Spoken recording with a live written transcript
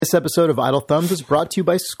This episode of Idle Thumbs is brought to you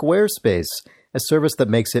by Squarespace, a service that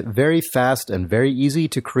makes it very fast and very easy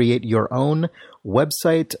to create your own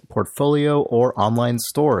website, portfolio, or online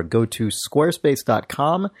store. Go to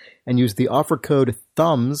squarespace.com and use the offer code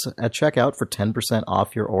THUMBS at checkout for 10%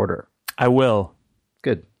 off your order. I will.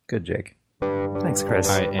 Good, Jake. Thanks, Chris.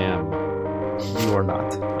 I am. You are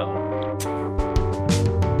not.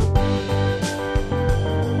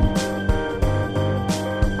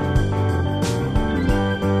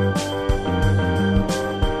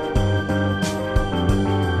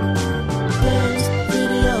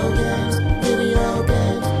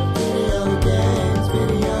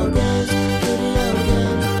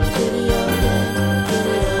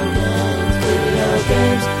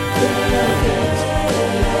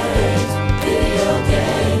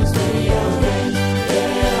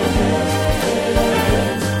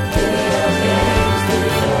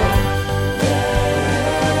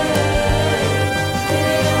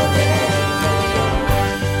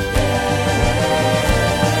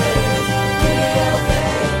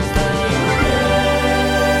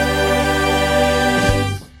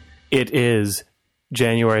 It is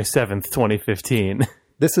January 7th, 2015.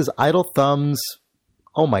 This is Idle Thumbs,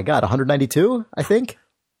 oh my god, 192, I think?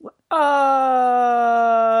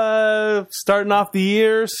 Starting off the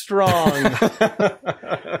year strong.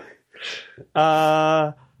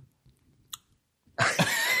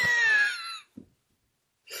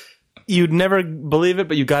 You'd never believe it,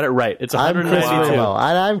 but you got it right. It's 192.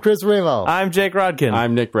 I'm Chris Remo. I'm Jake Rodkin.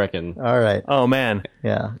 I'm Nick Brecken. All right. Oh, man.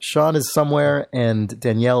 Yeah. Sean is somewhere, and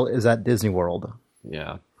Danielle is at Disney World.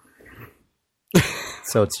 Yeah.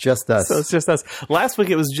 So it's just us. Last week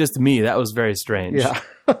it was just me. That was very strange. Yeah.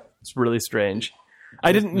 It's really strange.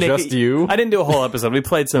 I didn't make just you. I didn't do a whole episode. We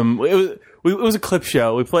played some. It was a clip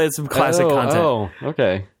show. We played some classic content. Oh,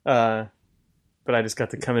 okay. But I just got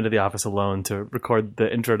to come into the office alone to record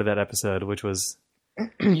the intro to that episode, which was.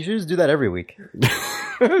 You should just do that every week.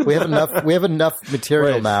 We have enough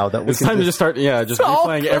material now that we it's can time to just start. Yeah, just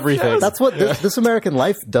replaying everything. That's what This American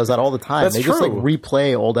Life does that all the time. That's they true. just like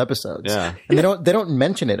replay old episodes. Yeah. And they don't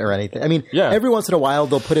mention it or anything. I mean, Yeah. every once in a while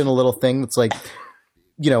they'll put in a little thing that's like,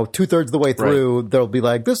 2/3 of the way through, they'll be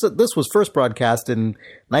like, this was first broadcast in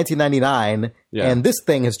 1999, and this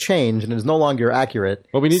thing has changed and is no longer accurate.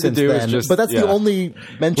 What we need to do is just... But that's the only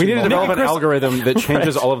mention. We need to develop an Chris- algorithm that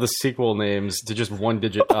changes all of the sequel names to just one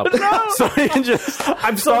digit up. So we can just...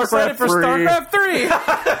 I'm so excited for StarCraft 3!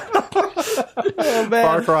 Oh, man.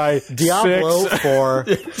 Far Cry Diablo 6. 4.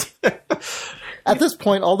 At this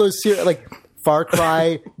point, all those like Far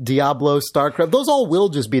Cry, Diablo, StarCraft, those all will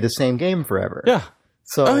just be the same game forever. Yeah.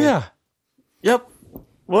 So, Oh, yeah. Yep.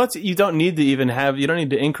 Well, you don't need to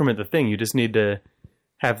increment the thing. You just need to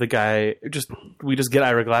have the guy we just get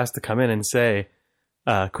Ira Glass to come in and say,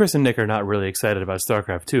 Chris and Nick are not really excited about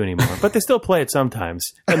StarCraft 2 anymore, but they still play it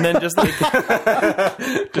sometimes. And then just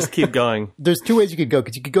just keep going. There's two ways you could go,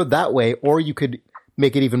 because you could go that way, or you could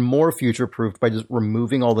make it even more future-proofed by just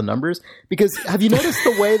removing all the numbers. Because have you noticed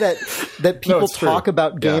the way that people talk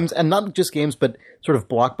about games, and not just games, but sort of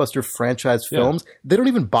blockbuster franchise films? They don't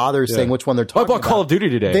even bother saying which one they're talking about. I bought Call of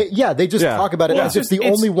Duty today. They just talk about it as if the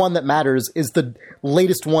only one that matters is the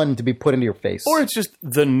latest one to be put into your face. Or it's just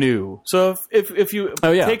the new. So if you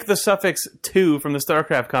take the suffix 2 from the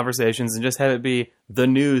StarCraft conversations and just have it be the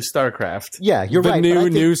new StarCraft. Yeah, you're right. The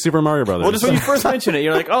new Super Mario Brothers. Well, just when you first mention it,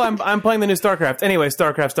 you're like, oh, I'm playing the new StarCraft. Anyway,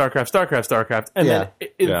 StarCraft. And then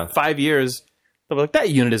in 5 years, they'll be like, that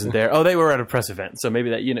unit isn't there. Oh, they were at a press event. So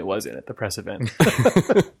maybe that unit was in at the press event.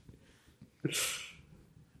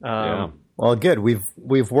 Well, good.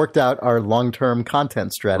 We've worked out our long-term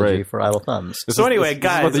content strategy for Idle Thumbs. So anyway, guys.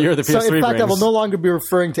 This is what the year of the PS3 So in fact, brings. I will no longer be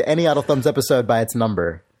referring to any Idle Thumbs episode by its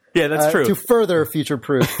number. Yeah, that's true. To further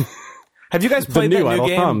future-proof. Have you guys played that new new Idle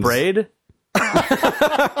game, Thumbs. Braid?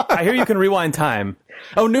 I hear you can rewind time.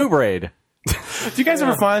 Oh, New Braid. Do you guys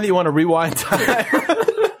ever find that you want to rewind time?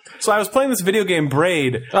 So I was playing this video game,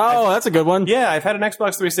 Braid. Oh, that's a good one. Yeah, I've had an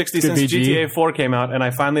Xbox 360 since BG. GTA 4 came out, and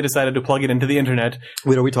I finally decided to plug it into the internet.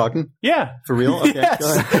 Wait, are we talking? Yeah. For real? Okay. Yes.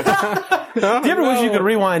 Go ahead. Do you ever wish you could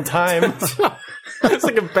rewind time? It's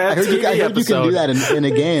like a bad I heard you can do that in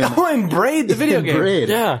a game. Oh, in Braid, the video In game. Braid.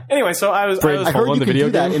 Yeah. Anyway, so I was I heard on you the can video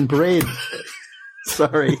do that game? in Braid.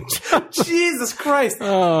 Sorry. Jesus Christ.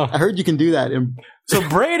 I heard you can do that in... So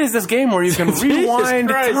Braid is this game where you can rewind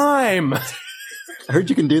Christ. time. I heard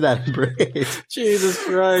you can do that in Braid. Jesus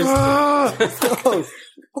Christ.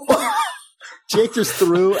 Jake just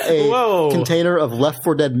threw a Whoa. container of Left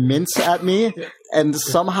 4 Dead mints at me, and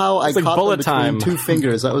somehow I like caught them bullet between time. 2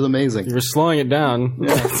 fingers. That was amazing. You were slowing it down.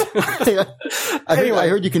 I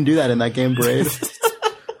heard you can do that in that game, Braid.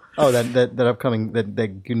 Oh, that upcoming that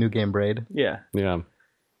new game Braid. Yeah. Yeah.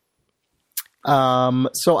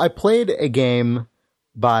 So I played a game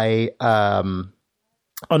by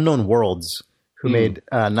Unknown Worlds, who made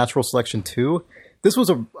Natural Selection 2. This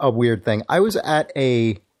was a weird thing. I was at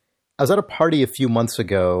a party a few months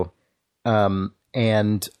ago,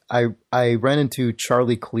 and I ran into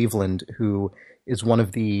Charlie Cleveland, who is one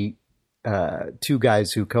of the two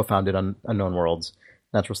guys who co-founded Unknown Worlds,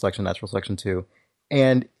 Natural Selection 2.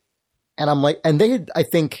 And I'm like, and they had, I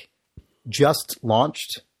think, just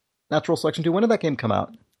launched Natural Selection 2. When did that game come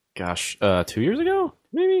out? Gosh, 2 years ago,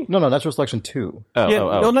 maybe. No, Natural Selection 2.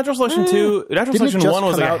 No, Natural Selection 2. Natural Didn't it Selection just 1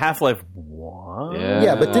 was come like out- a Half-Life 1.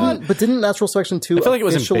 Yeah, but didn't Natural Selection 2 I feel like it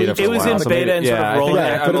was in officially- beta for a It was while, in so beta maybe- and sort of I rolling think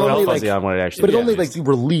out, I'm but it a little only, fuzzy on when it actually But it only released.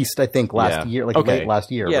 released, I think, last Yeah. year, like Okay. late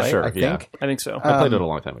last year, Yeah, right? sure, I yeah. think. I think so. I played it a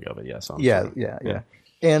long time ago, but yes. Yeah.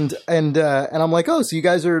 And I'm like, oh, so you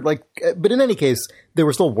guys are like, but in any case, they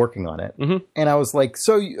were still working on it. Mm-hmm. And I was like,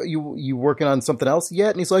 so you working on something else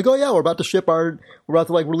yet? And he's like, oh yeah, we're about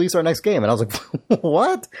to like release our next game. And I was like,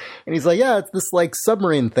 what? And he's like, yeah, it's this like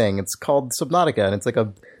submarine thing. It's called Subnautica, and it's like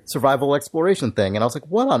a survival exploration thing. And I was like,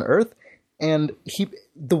 what on earth? And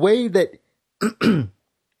the way that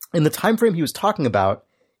in the time frame he was talking about,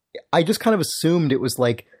 I just kind of assumed it was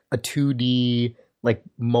like a 2D like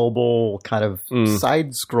mobile kind of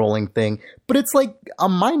side-scrolling thing, but it's like a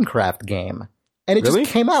Minecraft game, and it Really?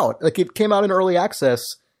 just came out. Like it came out in early access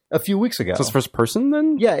a few weeks ago. So it's first person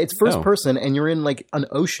then? Yeah, it's first Oh. person, and you're in like an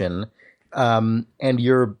ocean, and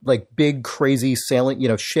you're like big, crazy sailing,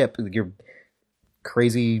 ship, your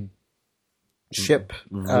crazy ship.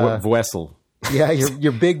 Vessel. Yeah,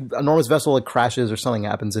 your big enormous vessel like crashes or something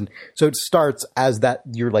happens, and so it starts as that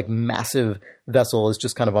your like massive vessel is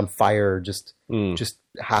just kind of on fire, just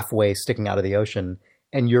halfway sticking out of the ocean,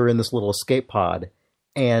 and you're in this little escape pod,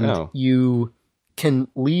 and you can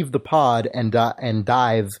leave the pod and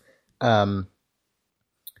dive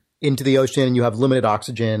into the ocean, and you have limited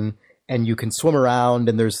oxygen, and you can swim around,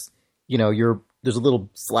 and there's a little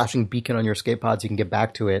flashing beacon on your escape pod so you can get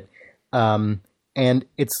back to it, and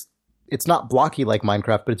it's not blocky like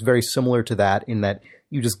Minecraft, but it's very similar to that in that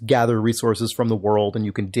you just gather resources from the world, and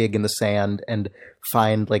you can dig in the sand and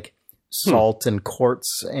find like salt and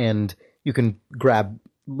quartz, and you can grab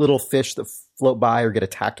little fish that float by or get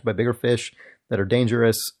attacked by bigger fish that are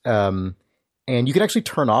dangerous. And you can actually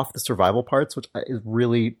turn off the survival parts, which is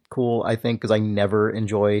really cool, I think, because I never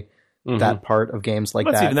enjoy that part of games like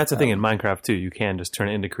that. That's the thing in Minecraft too. You can just turn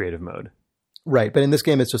it into creative mode. Right, but in this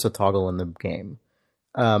game, it's just a toggle in the game.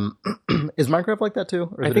 Is Minecraft like that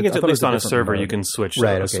too? Or I think it's at least on a server mode? you can switch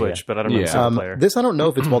Right, to a okay, switch, yeah. but I don't know if it's single player. This I don't know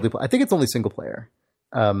if it's multiplayer. I think it's only single player.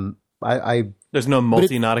 There's no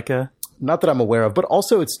multi-Nautica. Not that I'm aware of, but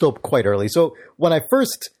also it's still quite early. So when I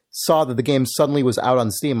first saw that the game suddenly was out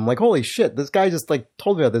on Steam, I'm like, holy shit, this guy just like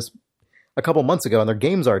told me about this a couple months ago, and their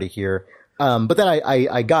game's already here. But then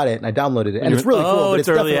I got it and I downloaded it, and it's really cool. But it's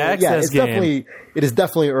early definitely, access game. It is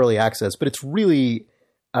definitely early access, but it's really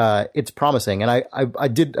it's promising. And I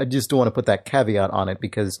just do want to put that caveat on it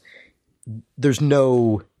because there's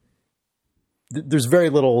very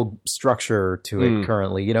little structure to it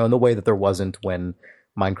currently, in the way that there wasn't when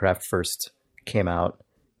Minecraft first came out.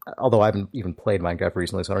 Although I haven't even played Minecraft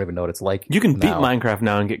recently, so I don't even know what it's like. You can beat now. Minecraft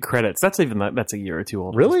now and get credits. That's a year or two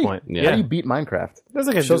old. Really? At this point. Yeah. How do you beat Minecraft? There's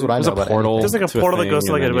like a Shows what I there's know a about portal. anything. There's like a to a portal that thing, goes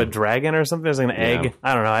to like and a then dragon or something. There's like an egg. Yeah.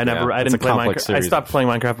 I don't know. I It's didn't a play complex Minecraft. I series stopped of- playing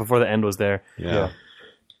Minecraft before the end was there. Yeah.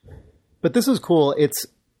 But this is cool. It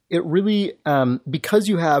really because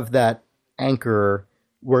you have that anchor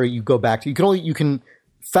where you go back to. You can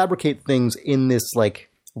fabricate things in this like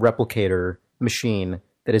replicator machine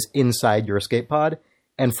that is inside your escape pod,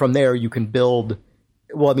 and from there you can build.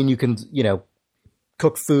 Well, I mean, you can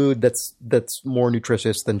cook food that's more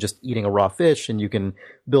nutritious than just eating a raw fish, and you can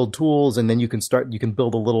build tools, and then you can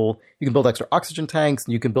build extra oxygen tanks,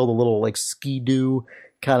 and you can build a little like ski-doo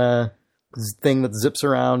kind of thing that zips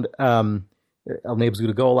around. Enables you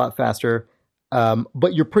to go a lot faster,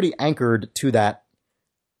 but you're pretty anchored to that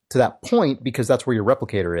point because that's where your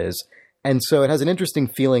replicator is, and so it has an interesting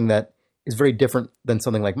feeling that is very different than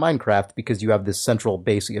something like Minecraft because you have this central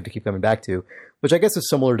base that you have to keep coming back to, which I guess is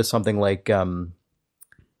similar to something like I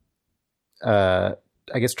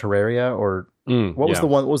guess Terraria or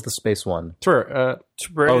what was the space one? Oh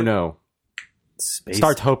no, Space.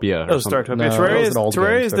 Startopia. Oh, or something. Startopia. No, that Terraria was is an old game.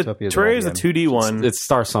 Terraria is the Startopia is an old 2D one. It's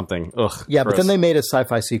Star something. Ugh. Yeah, but gross. then they made a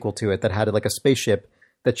sci-fi sequel to it that had like a spaceship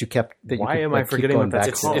that you kept. That you Why could, am like, I keep forgetting going what that's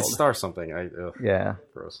back to. called? It's Star something. Yeah.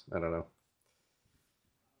 Gross. I don't know.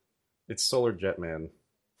 It's Solar Jetman.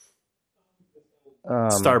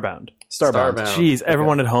 Starbound. Starbound. Jeez,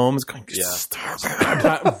 everyone at home is going, Yeah.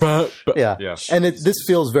 Starbound. Yeah. Yeah. And this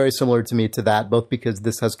feels very similar to me to that, both because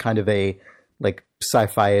this has kind of a like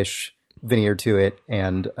sci-fi-ish veneer to it,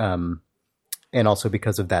 and also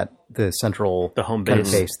because of the central The home kind of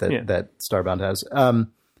base. base that Yeah. that Starbound has.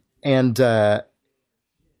 And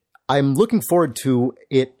I'm looking forward to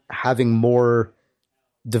it having more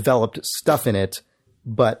developed stuff in it,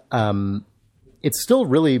 but it's still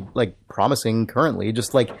really like promising currently.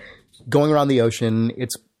 Just like going around the ocean,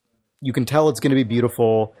 you can tell it's going to be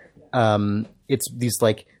beautiful. It's these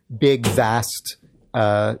like big, vast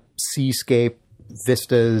seascape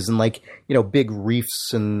vistas and like, you know, big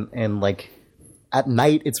reefs and like at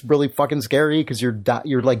night it's really fucking scary because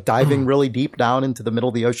you're like diving really deep down into the middle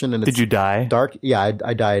of the ocean and it's Did you die? dark. Yeah,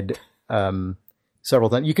 I died several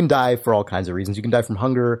times. You can die for all kinds of reasons. You can die from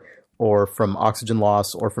hunger or from oxygen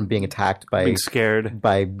loss or from being attacked by Being scared.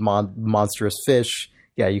 monstrous fish.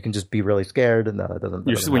 Yeah, you can just be really scared, and that doesn't.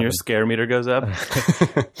 When your scare meter goes up.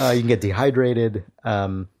 You can get dehydrated.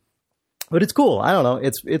 But it's cool. I don't know.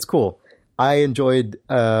 It's cool. I enjoyed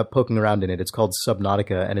poking around in it. It's called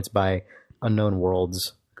Subnautica, and it's by Unknown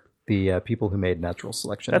Worlds, the people who made Natural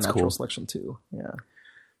Selection. That's and Natural cool. Selection 2. Yeah.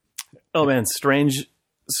 Oh man, strange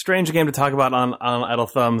game to talk about on Idle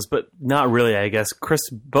Thumbs, but not really, I guess. Chris,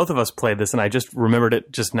 both of us played this, and I just remembered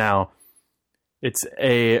it just now. It's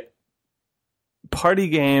a party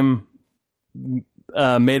game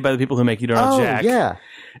made by the people who make You Don't Know Jack. yeah.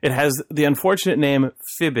 It has the unfortunate name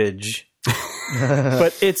Fibbage,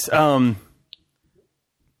 but it's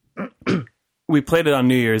we played it on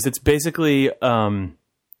New Year's. It's basically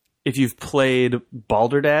if you've played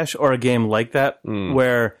Balderdash or a game like that,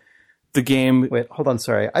 where the game. Wait, hold on.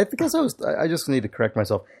 Sorry. I just need to correct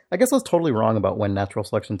myself. I guess I was totally wrong about when Natural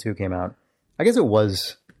Selection 2 came out. I guess it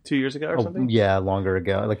was 2 years ago or something? Yeah, longer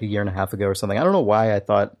ago, like a year and a half ago or something. I don't know why I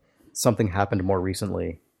thought something happened more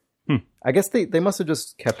recently. I guess they must have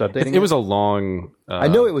just kept updating. It was a long. I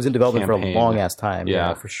know it was in development campaign. for a long ass time. Yeah,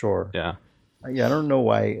 Yeah. for sure. Yeah. Yeah, I don't know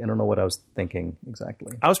why. I don't know what I was thinking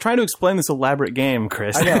exactly. I was trying to explain this elaborate game,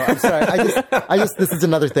 Chris. I know. I'm sorry. I just. This is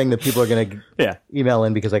another thing that people are going to Yeah. email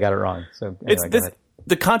in because I got it wrong. So anyway, It's go this. ahead.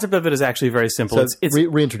 The concept of it is actually very simple. So it's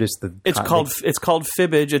reintroduce the. It's called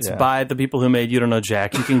Fibbage. It's Yeah. by the people who made You Don't Know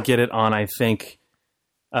Jack. You can get it on, I think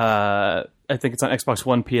it's on Xbox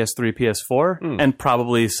One, PS3, PS4, and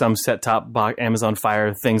probably some set-top box, Amazon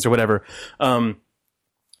Fire things or whatever.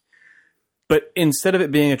 But instead of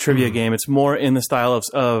it being a trivia game, it's more in the style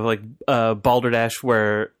of like Balderdash,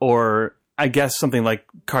 or I guess something like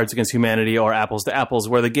Cards Against Humanity or Apples to Apples,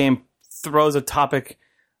 where the game throws a topic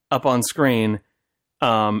up on screen.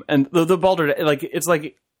 And the Balderdash, like it's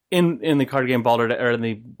like in the card game Balderdash, or in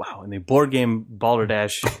the board game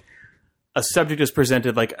Balderdash, a subject is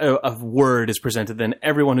presented, like a word is presented, then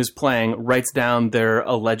everyone who's playing writes down their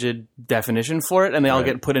alleged definition for it, and they all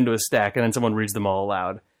get put into a stack, and then someone reads them all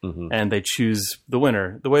aloud, and they choose the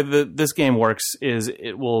winner. The way that this game works is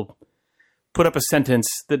it will put up a sentence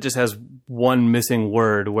that just has one missing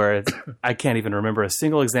word, where I can't even remember a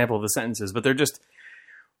single example of the sentences, but they're just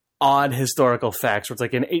odd historical facts where it's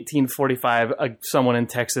like in 1845 someone in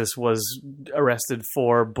Texas was arrested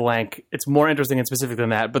for blank. It's more interesting and specific than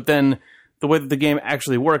that. But then the way that the game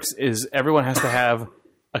actually works is everyone has to have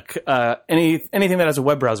anything that has a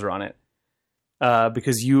web browser on it,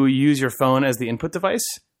 because you use your phone as the input device.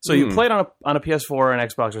 So you play it on a PS4 or an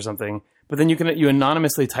Xbox or something, but then you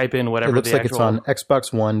anonymously type in whatever. It looks the like actual... it's on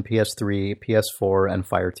Xbox One, PS3, PS4, and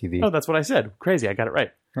Fire TV. Oh, that's what I said. Crazy, I got it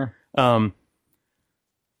right. Huh.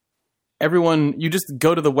 You just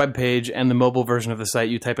go to the web page and the mobile version of the site,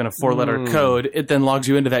 you type in a 4-letter code, it then logs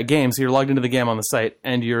you into that game. So you're logged into the game on the site,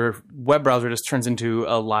 and your web browser just turns into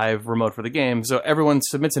a live remote for the game. So everyone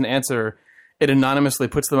submits an answer, it anonymously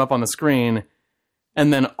puts them up on the screen,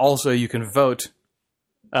 and then also you can vote,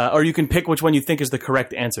 or you can pick which one you think is the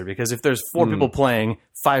correct answer. Because if there's 4 people playing,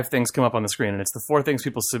 5 things come up on the screen, and it's the 4 things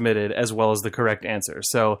people submitted as well as the correct answer.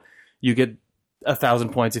 So you get 1,000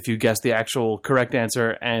 points if you guess the actual correct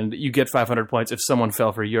answer, and you get 500 points if someone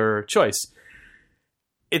fell for your choice.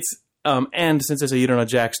 It's and since it's a You Don't Know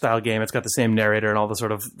Jack style game, it's got the same narrator and all the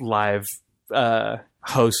sort of live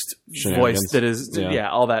host voice that is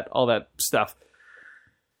all that stuff.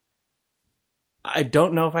 I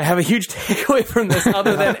don't know if I have a huge takeaway from this,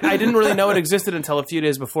 other than I didn't really know it existed until a few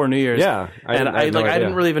days before New Year's. Yeah, I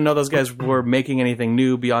didn't really even know those guys were making anything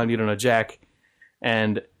new beyond You Don't Know Jack,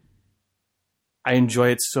 and I enjoy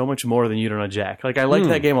it so much more than You Don't Know Jack. Like I liked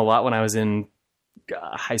that game a lot when I was in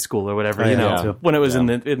high school or whatever, when it was in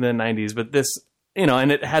the 90s. But this,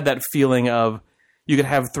 and it had that feeling of you could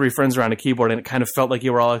have 3 friends around a keyboard and it kind of felt like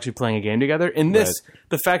you were all actually playing a game together. In this,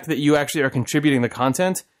 the fact that you actually are contributing the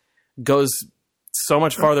content goes so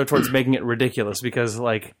much farther towards making it ridiculous because,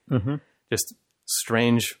 like, just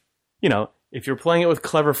strange, you know, if you're playing it with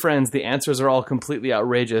clever friends, the answers are all completely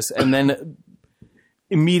outrageous. And then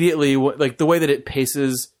immediately, like, the way that it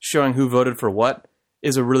paces showing who voted for what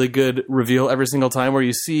is a really good reveal every single time, where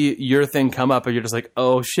you see your thing come up and you're just like,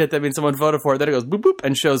 oh shit, that means someone voted for it. Then it goes boop boop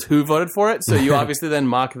and shows who voted for it. So you obviously then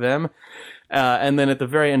mock them. And then at the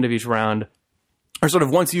very end of each round, or sort of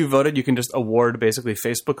once you voted, you can just award basically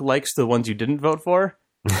Facebook likes to the ones you didn't vote for.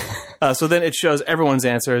 So then it shows everyone's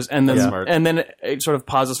answers, and then it sort of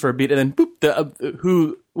pauses for a beat, and then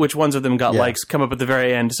boop, which ones of them got likes come up at the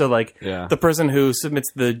very end. So like the person who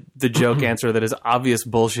submits the joke answer that is obvious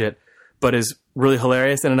bullshit, but is really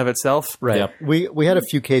hilarious in and of itself. Right. Yep. We had a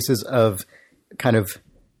few cases of kind of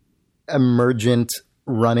emergent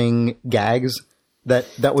running gags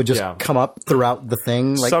that would just come up throughout the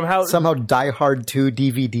thing. Like somehow Die Hard 2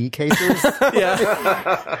 DVD cases. Or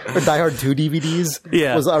Die Hard 2 DVDs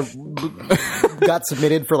got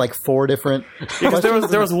submitted for like 4 different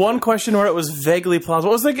because there was one question where it was vaguely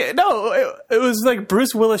plausible. It was like it was like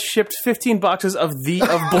Bruce Willis shipped 15 boxes of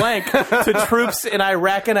blank to troops in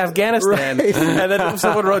Iraq and Afghanistan. Right. And then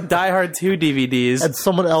someone wrote Die Hard 2 DVDs. And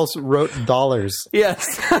someone else wrote dollars.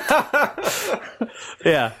 Yes.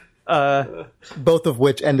 Yeah. Both of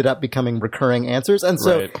which ended up becoming recurring answers. And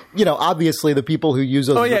so, you know, obviously the people who use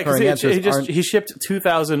those recurring answers he shipped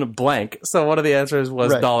 2,000 blank. So one of the answers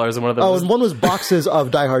was dollars, and one of them and one was boxes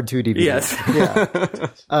of Die Hard 2 DVDs. Yes.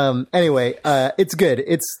 Yeah. Anyway, it's good.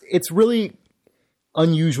 It's really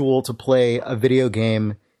unusual to play a video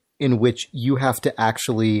game in which you have to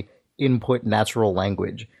actually input natural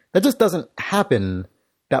language. That just doesn't happen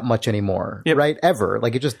that much anymore, right? Ever.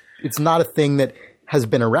 Like it's not a thing that has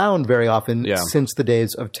been around very often since the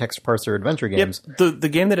days of text parser adventure games. Yep. The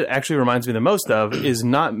game that it actually reminds me the most of is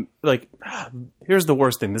not like, here's the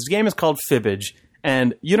worst thing. This game is called Fibbage,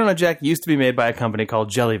 and You Don't Know Jack used to be made by a company called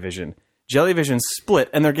Jellyvision. Jellyvision split,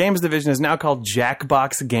 and their games division is now called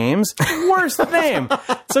Jackbox Games. Worst name.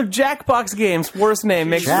 So Jackbox Games, worst name,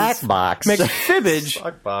 makes Fibbage,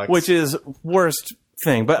 which is worst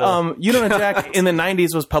thing. But You Don't Know Jack in the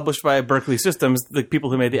 90s was published by Berkeley Systems, the people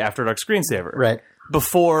who made the After Dark screensaver. Right.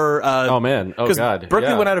 Before God.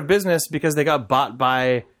 Berkeley went out of business because they got bought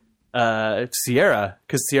by Sierra,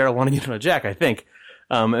 because Sierra wanted You Don't Know Jack, I think.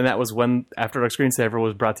 And that was when After Dark screensaver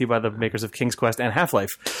was brought to you by the makers of King's Quest and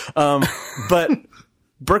Half-Life. But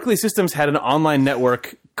Berkeley Systems had an online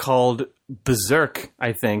network called Berserk,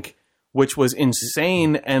 I think, which was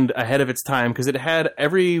insane and ahead of its time, because it had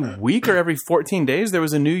every week or every 14 days there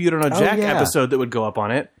was a new You Don't Know Jack episode that would go up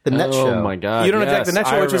on it. The Net Show. Oh my god! You Don't Know Jack, the Net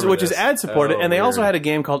Show, which is ad supported, and they also had a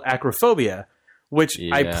game called Acrophobia, which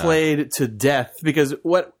I played to death, because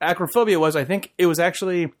what Acrophobia was, I think it was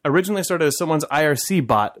actually originally started as someone's IRC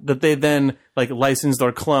bot that they then like licensed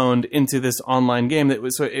or cloned into this online game. That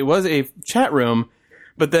was, so it was a chat room,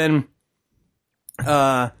 but then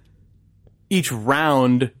each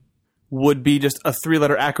round would be just a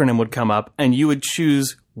 3-letter acronym would come up, and you would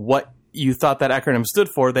choose what you thought that acronym stood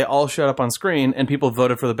for. They all showed up on screen, and people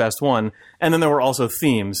voted for the best one. And then there were also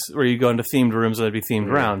themes, where you go into themed rooms, and there'd be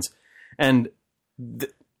themed rounds. And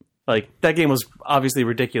like that game was obviously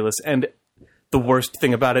ridiculous. And the worst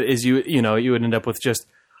thing about it is you would end up with just,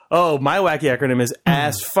 oh, my wacky acronym is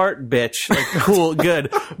ass fart bitch. Like, cool,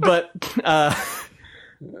 good. But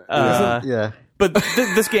But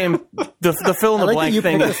this game, the fill in the blank you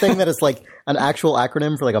thing. picked a thing that is like an actual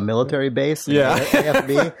acronym for like a military base.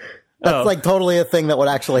 AFB. That's like totally a thing that would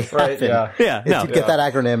actually happen. Right, yeah. If you get that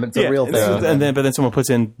acronym, it's a real thing. But then someone puts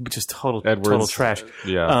in just total trash.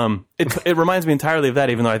 Yeah. It reminds me entirely of that,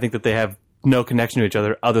 even though I think that they have no connection to each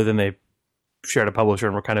other other than they shared a publisher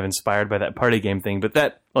and were kind of inspired by that party game thing. But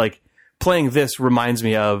that, like, playing this reminds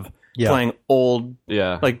me of playing old,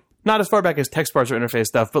 like, not as far back as text parser interface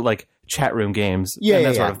stuff, but like chat room games and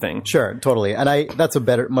that sort of thing. Sure, totally. And that's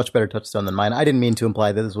a much better touchstone than mine. I didn't mean to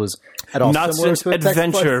imply that this was at all not similar to a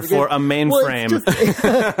adventure for a mainframe.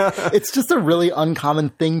 Well, it's just a really uncommon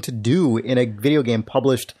thing to do in a video game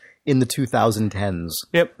published in the 2010s.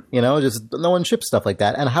 Yep. You know, just no one ships stuff like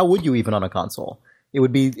that. And how would you even on a console? It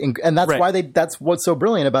would be, and that's why that's what's so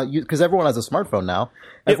brilliant about you, because everyone has a smartphone now.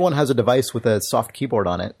 Everyone has a device with a soft keyboard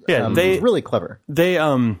on it. Yeah, it's really clever.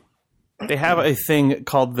 They have a thing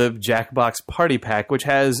called the Jackbox Party Pack, which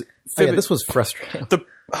has. This was frustrating.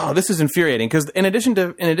 This is infuriating, because in addition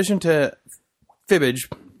to Fibbage,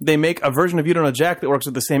 they make a version of You Don't Know Jack that works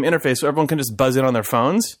with the same interface, so everyone can just buzz in on their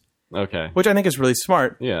phones. Okay. which I think is really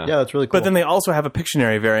smart. Yeah. Yeah, that's really cool. But then they also have a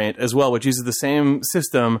Pictionary variant as well, which uses the same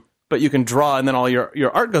system, but you can draw and then all your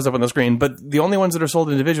art goes up on the screen. But the only ones that are sold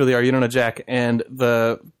individually are Unona Jack and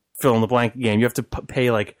the fill in the blank game. You have to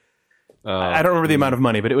pay like, I don't remember the amount of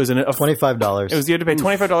money, but it was $25. It was you had to pay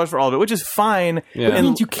 $25 for all of it, which is fine. Yeah. That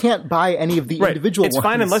means you can't buy any of the Right. individual It's ones.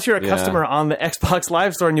 fine unless you're a customer on the Xbox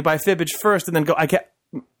Live Store and you buy Fibbage first and then go, I can't,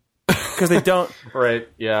 because they don't, Right.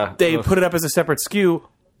 Yeah. they Ugh. put it up as a separate SKU.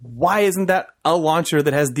 Why isn't that a launcher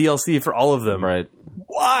that has DLC for all of them? Right.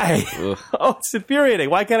 Why? Ugh. Oh, it's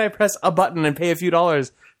infuriating. Why can't I press a button and pay a few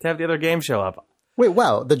dollars to have the other game show up? Wait,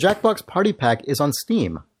 wow. The Jackbox Party Pack is on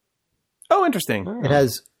Steam. Oh, interesting. It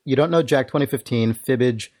has, you don't know Jack 2015,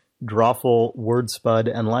 Fibbage, Drawful, Wordspud,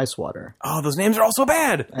 and Licewater. Oh, those names are all so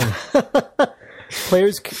bad.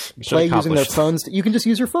 Players play using their accomplished. phones. You can just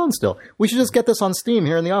use your phone still. We should just get this on Steam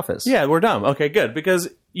here in the office. Yeah, we're dumb. Okay, good. Because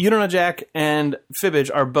Unona Jack and Fibbage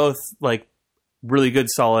are both like really good,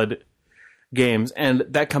 solid games, and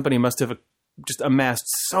that company must have just amassed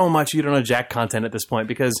so much Unona Jack content at this point.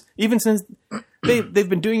 Because even since they've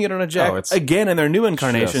been doing Unona Jack it's again in their new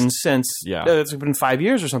incarnation since it's been 5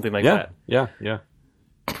 years or something like Yeah. that. Yeah. Yeah.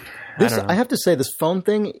 I have to say, this phone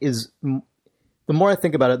thing is, the more I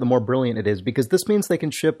think about it, the more brilliant it is, because this means they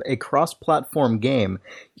can ship a cross-platform game.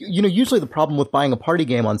 You know, usually the problem with buying a party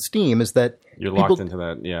game on Steam is that You're people- locked into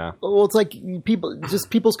that. Yeah. Well, it's like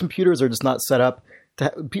people's computers are just not set up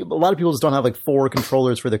to. A lot of people just don't have like 4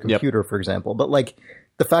 controllers for their computer, for example. But like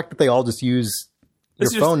the fact that they all just use your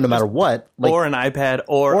This is phone no matter what, like, or an iPad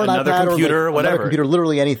or an another iPad computer, or like whatever. another computer,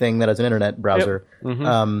 literally anything that has an internet browser,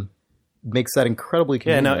 makes that incredibly Yeah,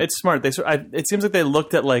 convenient. no, it's smart. It seems like they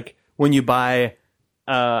looked at like when you buy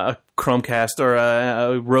a Chromecast or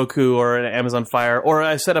a Roku or an Amazon Fire, or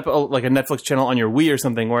I set up like a Netflix channel on your Wii or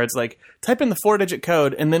something, where it's like type in the 4-digit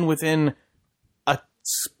code and then within a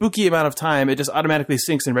spooky amount of time, it just automatically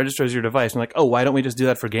syncs and registers your device. And like, oh, why don't we just do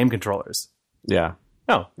that for game controllers? Yeah.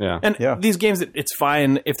 No, Yeah. And Yeah. these games, it's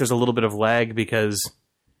fine if there's a little bit of lag because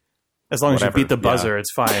as long as Whatever, you beat the buzzer, yeah.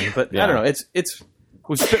 it's fine. But Yeah. I don't know. It's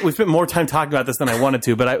we spent more time talking about this than I wanted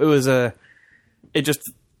to. But it was a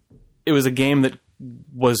game that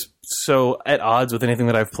was so at odds with anything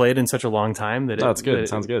that I've played in such a long time that That's good.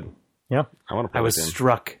 Sounds good. yeah. I want to play I was this game.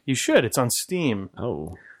 struck. You should. It's on Steam.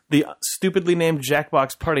 Oh. The stupidly named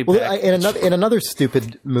Jackbox Party Well, Pack. in another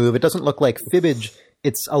stupid move, it doesn't look like Fibbage.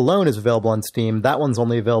 It's alone is available on Steam. That one's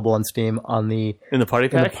only available on Steam on the in the Party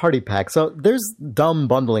in the Pack. Party Pack. So there's dumb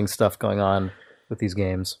bundling stuff going on with these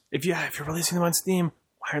games. If you're releasing them on Steam,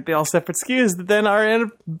 why aren't they all separate SKUs that then are in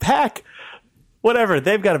a pack? Whatever.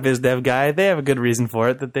 They've got a biz dev guy. They have a good reason for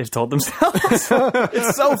it that they've told themselves.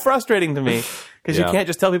 It's so frustrating to me because you Yeah. can't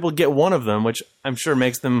just tell people to get one of them, which I'm sure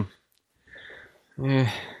makes them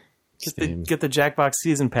Steam. get the Jackbox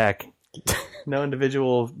season pack. No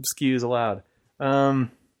individual SKUs allowed.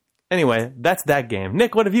 Anyway, that's that game.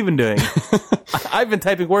 Nick, what have you been doing? I've been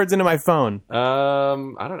typing words into my phone.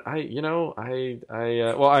 Well,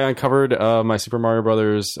 I uncovered my Super Mario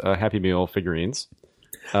Brothers Happy Meal figurines.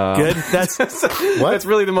 Good. That's What? That's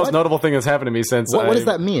really the most notable thing that's happened to me since. What does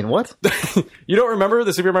that mean? What? You don't remember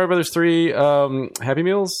the Super Mario Brothers 3 Happy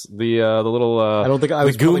Meals? The little I don't think I the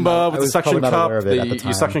was probably Goomba not- I with the was suction probably not cup. aware of it at the You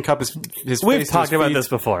time. suction cup his We've face, talked his about feet. this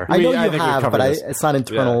before. I know I you think we've have, covered but this. it's not Yeah,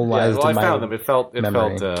 internalized well, I in my found them. It felt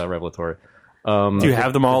memory. revelatory. Do you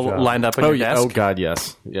have them all lined up on your yeah. desk? Oh God,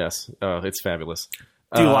 yes. It's fabulous.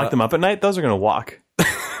 Do you lock them up at night? Those are going to walk.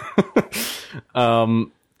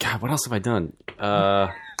 God, what else have I done?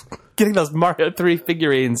 Getting those Mario 3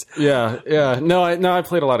 figurines. Yeah. No, I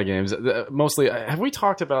played a lot of games. Mostly, have we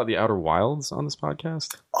talked about the Outer Wilds on this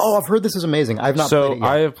podcast? Oh, I've heard this is amazing. I've not So played it yet.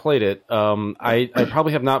 I have played it. I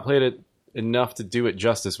probably have not played it enough to do it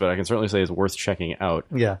justice, but I can certainly say it's worth checking out.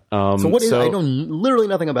 Yeah. So what is? so- I know literally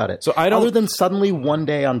nothing about it. So I don't- Other than suddenly one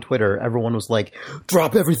day on Twitter, everyone was like,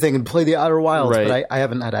 "Drop everything and play the Outer Wilds." Right. But I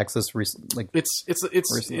haven't had access recently. Like, It's Recently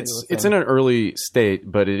to the it's thing. in an early state,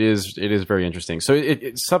 but it is very interesting. So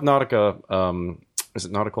it Subnautica, is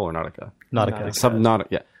it nautical or Nautica? Nautica. Subnautica,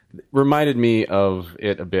 yeah, reminded me of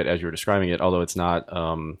it a bit as you were describing it, although it's not.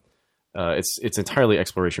 It's entirely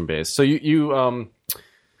exploration based. So you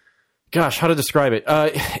gosh, how to describe it?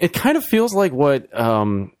 It kind of feels like what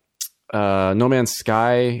No Man's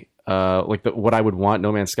Sky, what I would want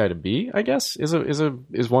No Man's Sky to be, I guess,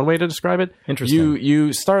 is one way to describe it. Interesting.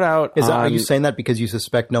 You start out. Are you saying that because you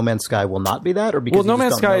suspect No Man's Sky will not be that, or because Well, No you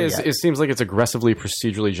Man's just don't Sky know yet? it seems like it's aggressively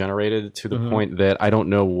procedurally generated to the point that I don't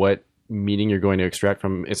know what meaning you're going to extract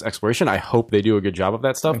from its exploration. I hope they do a good job of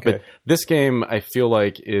that stuff. Okay. But this game, I feel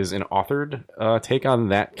like, is an authored take on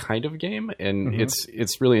that kind of game, and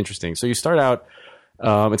it's really interesting. So you start out.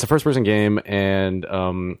 It's a first-person game, and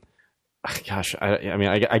gosh,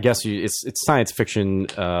 I guess it's science fiction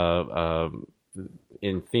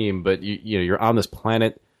in theme, but you're on this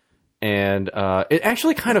planet, and it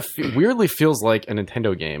actually kind of weirdly feels like a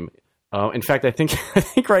Nintendo game. In fact, I think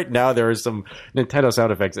right now there are some Nintendo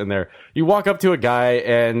sound effects in there. You walk up to a guy,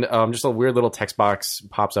 and just a weird little text box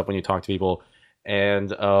pops up when you talk to people, and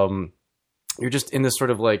you're just in this sort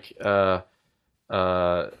of like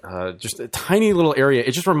just a tiny little area.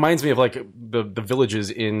 It just reminds me of like the villages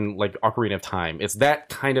in like Ocarina of Time. It's that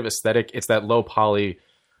kind of aesthetic. It's that low poly,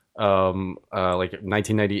 like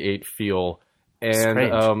 1998 feel. And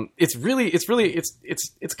it's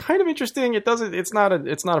kind of interesting. It's not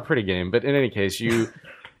a pretty game, but in any case, you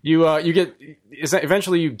get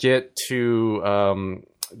eventually you get to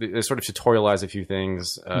they sort of tutorialize a few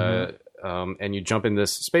things, and you jump in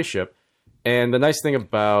this spaceship. And the nice thing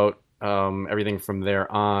about everything from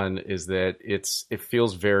there on is that it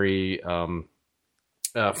feels very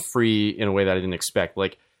free in a way that I didn't expect.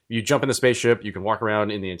 Like you jump in the spaceship, you can walk around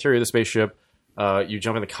in the interior of the spaceship. You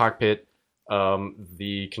jump in the cockpit.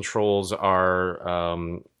 The controls are,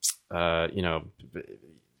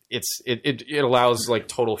 it allows like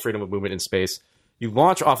total freedom of movement in space. You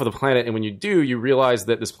launch off of the planet, and when you do, you realize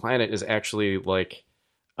that this planet is actually like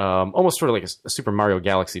almost sort of like a Super Mario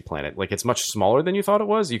Galaxy planet. Like it's much smaller than you thought it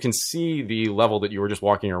was. You can see the level that you were just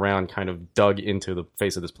walking around kind of dug into the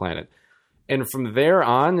face of this planet. And from there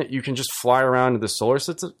on, you can just fly around the solar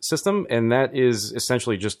system, and that is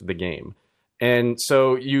essentially just the game. And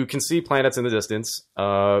so you can see planets in the distance.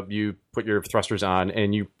 You put your thrusters on,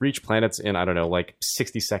 and you reach planets in, I don't know, like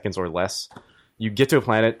 60 seconds or less. You get to a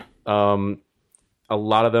planet. A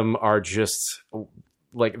lot of them are just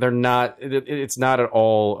like they're not. It's not at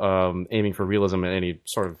all aiming for realism in any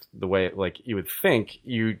sort of the way like you would think.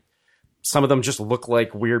 Some of them just look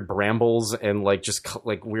like weird brambles and like just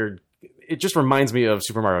like weird. It just reminds me of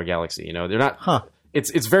Super Mario Galaxy. You know, they're not. Huh.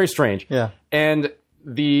 It's very strange. Yeah. And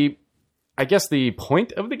I guess the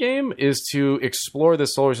point of the game is to explore the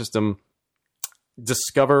solar system,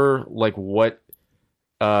 discover like what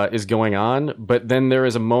is going on. But then there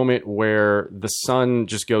is a moment where the sun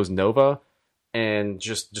just goes nova and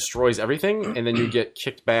just destroys everything. And then you get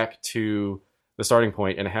kicked back to the starting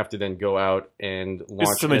point and have to then go out and launch.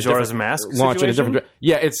 It's the Majora's Mask launch in a situation? different.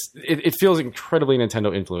 Yeah, it feels incredibly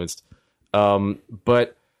Nintendo influenced.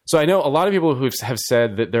 But so I know a lot of people who have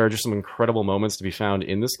said that there are just some incredible moments to be found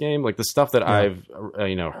in this game. Like the stuff that I've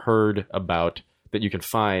heard about that you can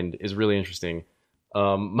find is really interesting.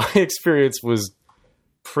 My experience was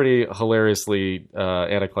pretty hilariously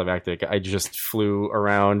anticlimactic. I just flew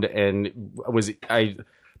around and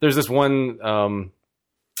there's this one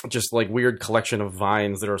just like weird collection of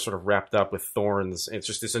vines that are sort of wrapped up with thorns. It's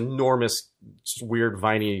just this enormous, just weird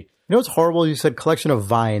viney. You know what's horrible? You said collection of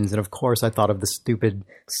vines, and of course I thought of the stupid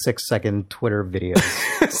 6-second Twitter videos.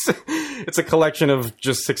 It's a collection of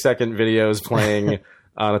just 6-second videos playing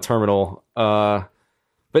on a terminal.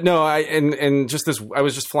 But no, I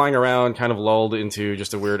was just flying around, kind of lulled into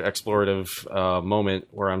just a weird explorative moment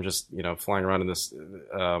where I'm just flying around in this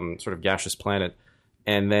sort of gaseous planet,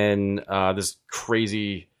 and then this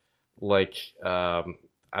crazy like.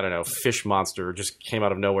 I don't know, fish monster just came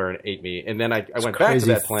out of nowhere and ate me. And then I went back to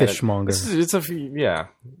that planet. Fishmonger. Yeah.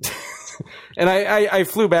 And I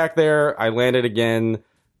flew back there. I landed again.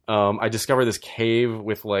 I discovered this cave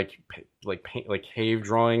with like cave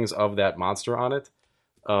drawings of that monster on it.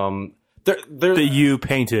 That you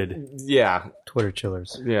painted. Yeah. Twitter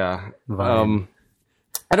chillers. Yeah. Vine.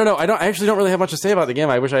 I don't know. I actually don't really have much to say about the game.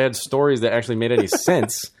 I wish I had stories that actually made any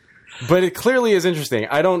sense. But it clearly is interesting.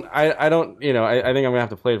 I think I'm gonna have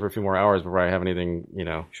to play it for a few more hours before I have anything,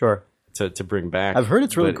 Sure. to bring back. I've heard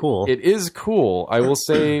it's really But cool. It is cool. I will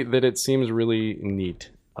say that it seems really neat.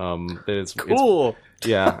 That it's Cool.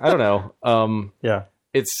 Yeah, I don't know. Yeah.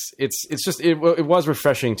 It's just it was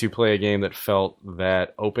refreshing to play a game that felt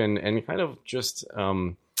that open and kind of just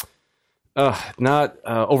not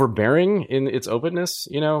overbearing in its openness.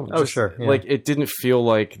 Sure. Yeah. Like it didn't feel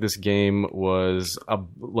like this game was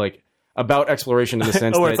about exploration in the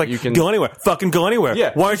sense It's that like, you can go anywhere. Fucking go anywhere.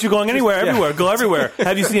 Yeah. Why aren't you going anywhere? Yeah. Everywhere. Go everywhere.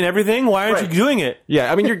 Have you seen everything? Why aren't Right. you doing it?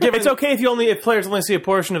 Yeah, I mean you're given. It's okay if players only see a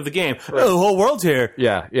portion of the game. Oh, the whole world's here.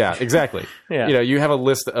 Yeah, exactly. Yeah. You have a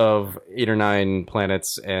list of 8 or 9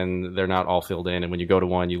 planets, and they're not all filled in. And when you go to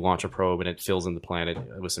one, you launch a probe, and it fills in the planet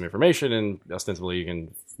with some information. And ostensibly,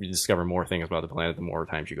 you discover more things about the planet the more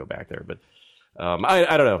times you go back there. But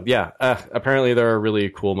I don't know. Yeah, apparently there are really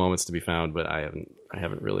cool moments to be found, but I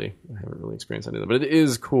haven't really experienced any of them. But it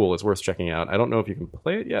is cool. It's worth checking out. I don't know if you can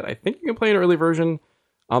play it yet. I think you can play an early version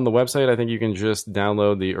On the website, I think you can just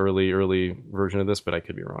download the early version of this, but I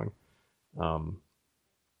could be wrong.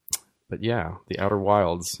 But yeah, The Outer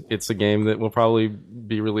Wilds. It's a game that will probably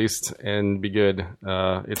be released and be good.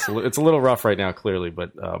 It's a little rough right now, clearly,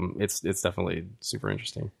 but it's definitely super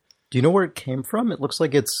interesting. Do you know where it came from? It looks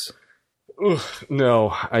like it's...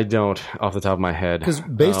 No, I don't, off the top of my head. Because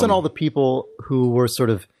based on all the people who were sort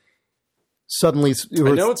of suddenly it's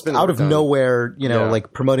been out of done. nowhere, Yeah.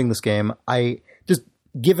 like promoting this game, I just,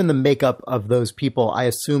 given the makeup of those people, I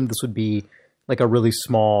assumed this would be like a really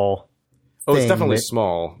small... Oh, it's thing definitely with-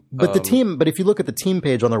 small. But the team, but if you look at the team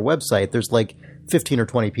page on their website, there's like 15 or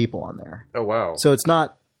 20 people on there. Oh, wow. So it's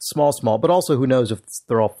not small, but also who knows if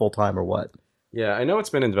they're all full time or what. Yeah, I know it's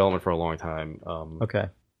been in development for a long time. Okay.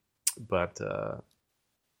 But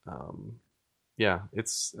yeah,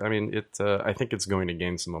 it's. I mean, it. I think it's going to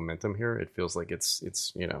gain some momentum here. It feels like it's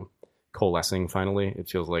coalescing finally. It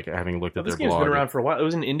feels like, having looked at This their game's blog. been around for a while. It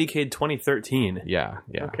was in Indiecade 2013. Yeah.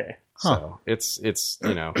 Okay. So it's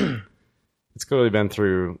it's clearly been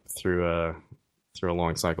through a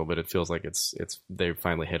long cycle, but it feels like they've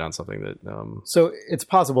finally hit on something that. So it's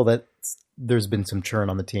possible that there's been some churn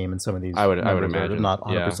on the team, and some of these I would members are imagine. not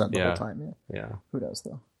 100% the Yeah. whole time. Yeah. Yeah, Who knows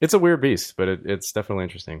though? it's a weird beast, but it's definitely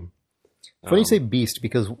interesting. Funny you say Beast,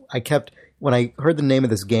 because when I heard the name of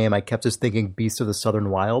this game, I kept just thinking Beast of the Southern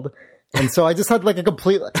Wild. And so I just had like a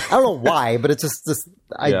complete, I don't know why, but it's just this,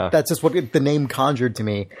 that's just what the name conjured to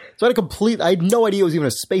me. So I had no idea it was even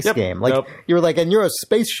a space game. Like you were like, and you're a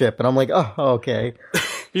spaceship. And I'm like, oh, okay.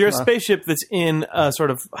 You're a spaceship that's in a sort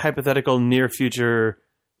of hypothetical near future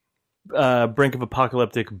brink of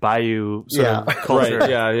apocalyptic bayou sort of culture. Right.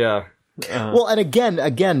 Yeah. Well, and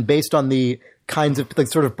again, based on the kinds of like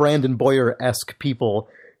sort of Brandon Boyer-esque people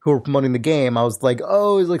who were promoting the game, I was like,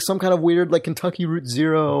 oh, it's like some kind of weird like Kentucky Route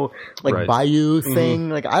Zero like bayou thing.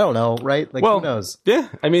 Like I don't know, right? Like who knows? Yeah,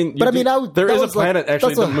 I mean, there is a planet.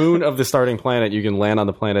 Actually, the moon of the starting planet. You can land on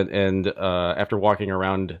the planet, and after walking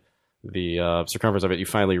around the circumference of it, you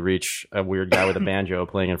finally reach a weird guy with a banjo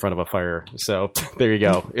playing in front of a fire. So there you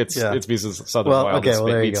go. It's Beast of the Southern Wild. Okay, well,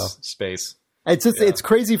 there you go. Space. It's just it's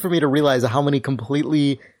crazy for me to realize how many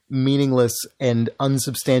completely meaningless and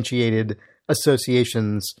unsubstantiated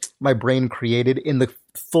associations my brain created in the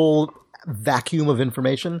full vacuum of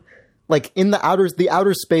information. Like in the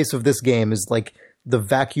outer space of this game is like the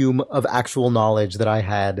vacuum of actual knowledge that I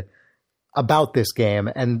had about this game,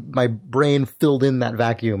 and my brain filled in that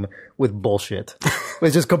vacuum with bullshit.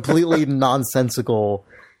 It's just completely nonsensical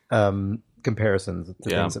comparisons to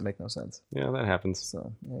things that make no sense. Yeah, that happens.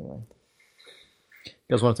 So anyway, you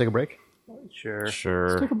guys want to take a break? Sure.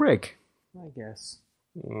 Let's take a break. I guess.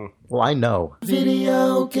 Well, I know.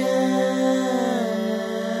 Video game.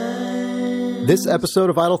 This episode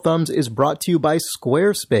of Idle Thumbs is brought to you by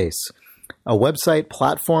Squarespace, a website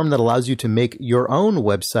platform that allows you to make your own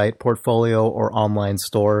website, portfolio, or online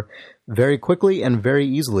store very quickly and very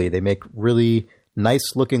easily. They make really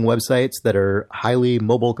nice-looking websites that are highly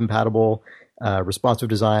mobile compatible, responsive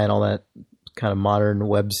design, all that kind of modern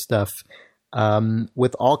web stuff,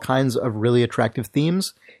 with all kinds of really attractive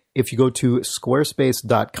themes. If you go to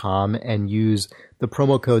squarespace.com and use the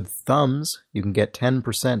promo code THUMBS, you can get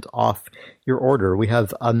 10% off your order. We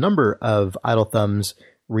have a number of Idle Thumbs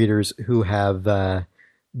readers who have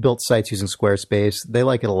built sites using Squarespace. They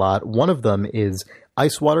like it a lot. One of them is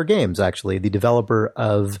Icewater Games, actually, the developer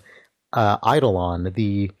of Eidolon,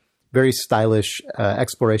 the very stylish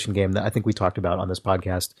exploration game that I think we talked about on this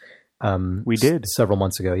podcast. We did. Several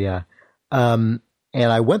months ago, yeah. And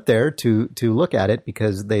I went there to look at it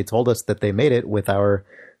because they told us that they made it with our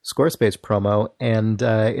Squarespace promo, and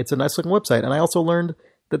it's a nice looking website. And I also learned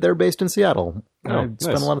that they're based in Seattle. I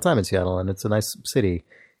spent a lot of time in Seattle, and it's a nice city.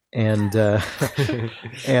 And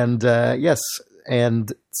yes,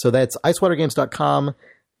 and so that's icewatergames.com.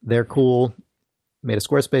 They're cool. Made a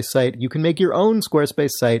Squarespace site. You can make your own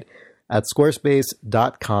Squarespace site at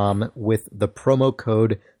squarespace.com with the promo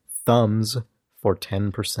code THUMBS for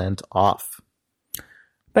 10% off.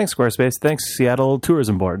 Thanks, Squarespace. Thanks, Seattle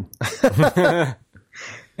Tourism Board.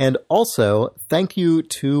 And also, thank you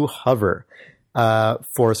to Hover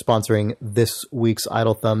for sponsoring this week's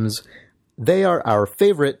Idle Thumbs. They are our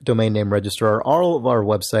favorite domain name registrar. All of our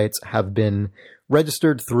websites have been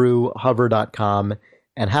registered through hover.com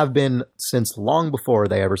and have been since long before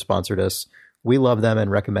they ever sponsored us. We love them and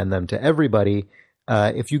recommend them to everybody.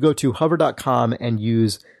 If you go to hover.com and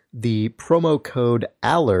use the promo code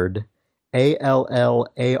ALLARD,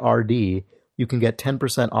 ALLARD, you can get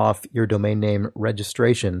 10% off your domain name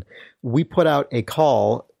registration. We put out a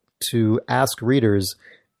call to ask readers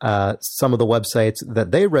some of the websites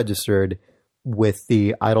that they registered with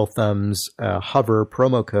the Idle Thumbs Hover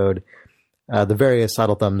promo code, the various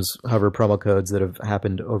Idle Thumbs Hover promo codes that have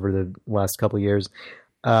happened over the last couple of years.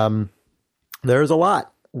 There's a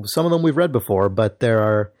lot. Some of them we've read before, but there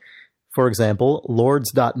are, for example,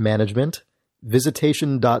 lords.management,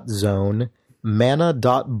 visitation.zone,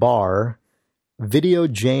 mana.bar,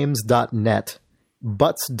 videojames.net,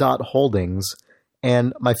 butts.holdings,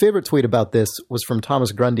 and my favorite tweet about this was from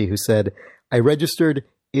Thomas Grundy, who said, I registered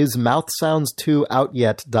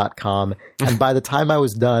ismouthsounds2outyet.com, and by the time I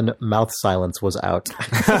was done, Mouth Silence was out.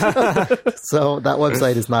 So that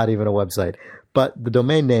website is not even a website. But the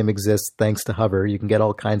domain name exists thanks to Hover. You can get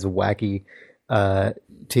all kinds of wacky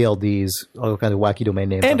TLDs, all kinds of wacky domain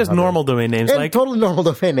names. And just Hover. Normal domain names. And like totally normal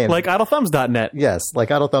domain names. Like idlethumbs.net. Yes, like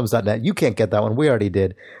idlethumbs.net. You can't get that one. We already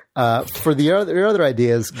did. For your other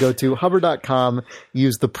ideas, go to hover.com,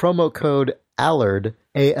 use the promo code ALLARD,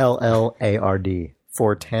 ALLARD,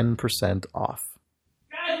 for 10% off.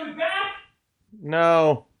 Guys, we're back!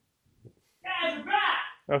 No. Guys, we're back!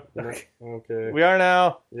 Okay. Okay. We are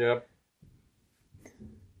now. Yep.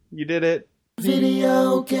 You did it.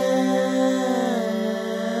 Video game.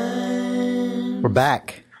 We're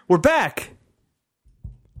back. We're back.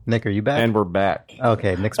 Nick, are you back? And we're back.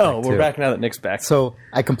 Okay, Nick's back. Oh, we're too. back now that Nick's back. So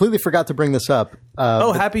I completely forgot to bring this up.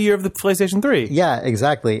 Happy year of the PlayStation 3. Yeah,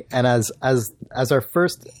 exactly. And as our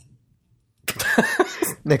first,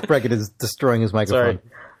 Nick Breckett is destroying his microphone.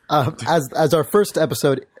 As our first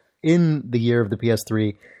episode in the year of the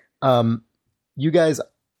PS3, you guys,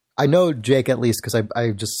 I know Jake at least because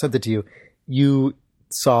I just sent it to you. You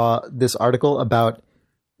saw this article about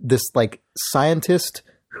this like scientist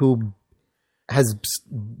who has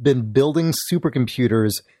been building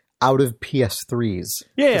supercomputers out of PS3s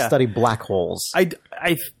to study black holes. I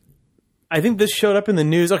think this showed up in the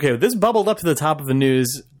news. Okay, this bubbled up to the top of the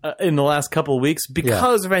news in the last couple of weeks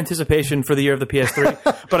because of anticipation for the year of the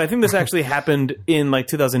PS3. But I think this actually happened in like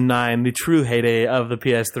 2009, the true heyday of the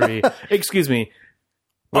PS3. Excuse me.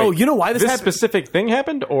 Wait, you know why this this happened? specific thing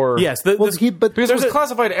happened, or Yes. because it was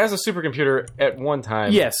classified as a supercomputer at one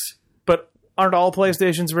time. Yes, but aren't all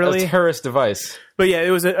PlayStations really? A terrorist device. But yeah, it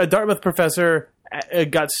was a Dartmouth professor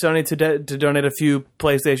got Sony to donate a few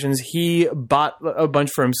PlayStations. He bought a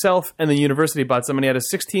bunch for himself, and the university bought some, and he had a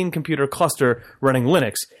 16-computer cluster running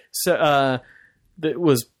Linux. So that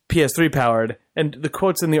was PS3 powered. And the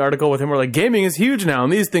quotes in the article with him were like, gaming is huge now,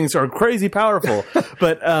 and these things are crazy powerful.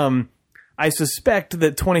 But I suspect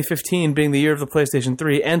that 2015 being the year of the PlayStation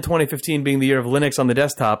 3 and 2015 being the year of Linux on the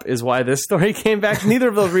desktop is why this story came back. Neither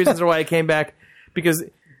of those reasons are why it came back, because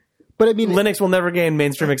but I mean, Linux will never gain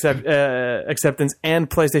mainstream acceptance, and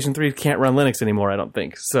PlayStation 3 can't run Linux anymore, I don't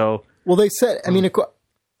think. So, well, they said, I mean,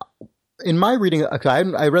 in my reading,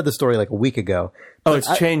 I read the story like a week ago. Oh,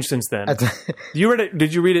 it's changed since then. You read it?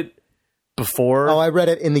 Did you read it before? Oh, I read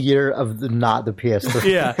it in the year of not the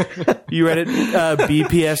PS3. Yeah, you read it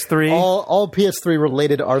BPS3. All PS3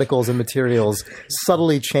 related articles and materials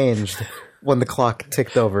subtly changed when the clock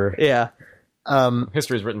ticked over. Yeah.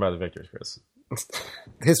 History is written by the victors, Chris.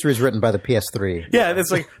 History is written by the PS3. Yeah, it's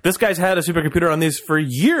like this guy's had a supercomputer on these for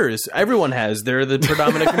years. Everyone has. They're the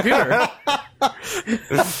predominant computer.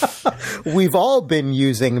 We've all been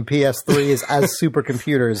using PS3s as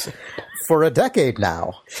supercomputers for a decade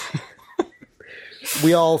now.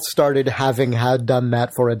 We all started having done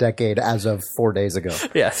that for a decade as of 4 days ago.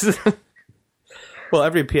 Yes. Well,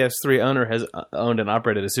 every PS3 owner has owned and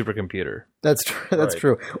operated a supercomputer. That's true. That's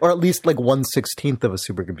true. Or at least like 1/16 of a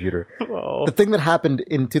supercomputer. Oh. The thing that happened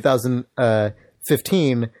in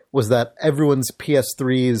 2015 was that everyone's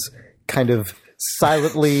PS3s kind of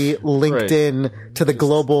silently linked in to the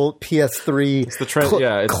global PS3 It's the trend.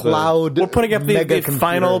 cloud. We're putting up the mega-computer.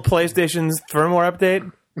 final PlayStation's firmware update.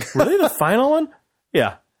 Really? The final one?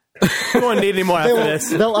 Yeah. We won't need any more after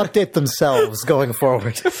this. They'll update themselves going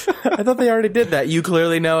forward. I thought they already did that. You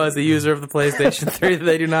clearly know as a user of the PlayStation 3 that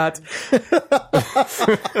they do not.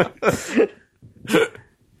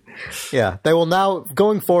 Yeah, they will now,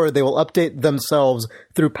 going forward, they will update themselves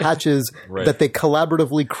through patches that they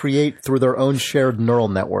collaboratively create through their own shared neural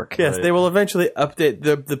network. Yes, they will eventually update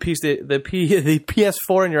the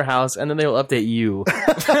PS4 in your house, and then they will update you.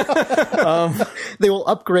 They will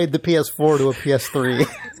upgrade the PS4 to a PS3.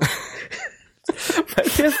 My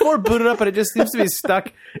PS4 booted up, and it just seems to be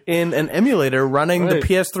stuck in an emulator running the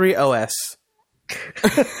PS3 OS.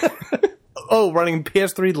 Running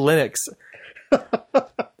PS3 Linux.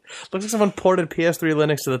 Looks like someone ported PS3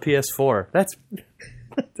 Linux to the PS4. That's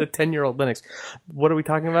a 10-year-old Linux. What are we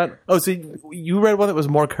talking about? Oh, so you read one that was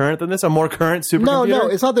more current than this? A more current supercomputer? No,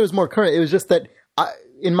 it's not that it was more current. It was just that I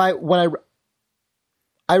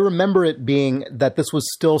remember it being that this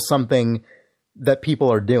was still something that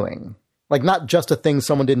people are doing. Like, not just a thing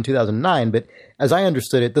someone did in 2009, but as I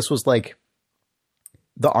understood it, this was like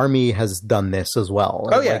the Army has done this as well.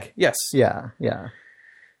 Oh, yeah. Like, Yes. yeah. Yeah.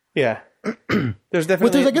 There's But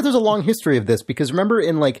definitely... I guess there's a long history of this, because remember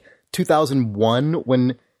in like 2001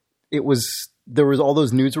 when there was all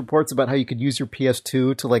those news reports about how you could use your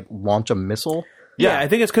PS2 to like launch a missile? Yeah, I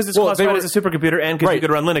think it's because it's classified as a supercomputer and because you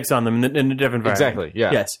could run Linux on them in a different environment. Exactly.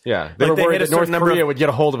 Yeah. Yes. Yeah. They Like, were they worried hit a that North certain number Korea of- would get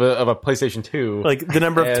a hold of a PlayStation 2. Like the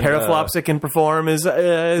number of And, teraflops it can perform is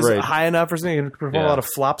Right. high enough for something. It can perform Yeah. a lot of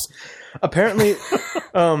flops. Apparently, it's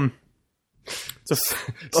a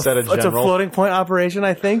Set a it's a general. floating point operation.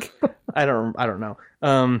 I think. I don't know.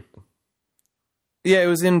 Yeah, it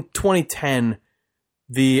was in 2010.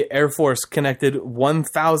 The Air Force connected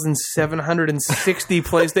 1,760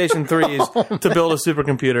 PlayStation 3s to build a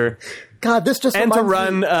supercomputer God, this just and to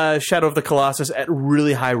reminds me- run Shadow of the Colossus at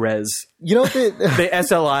really high res. You know, They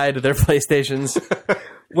SLI'd their PlayStations.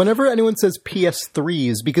 whenever anyone says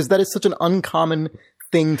PS3s, because that is such an uncommon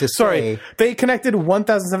thing to say. Sorry, they connected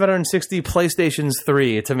 1,760 PlayStations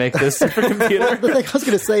 3 to make this supercomputer. The thing I was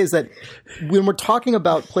going to say is that when we're talking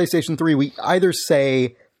about PlayStation 3, we either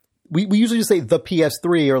say... We usually just say the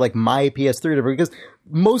PS3 or like my PS3 or whatever, because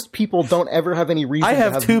most people don't ever have any reason I to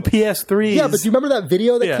have two PS3s. Yeah, but do you remember that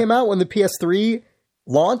video that Yeah. came out when the PS3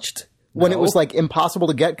 launched? When it No. was like impossible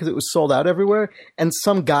to get because it was sold out everywhere? And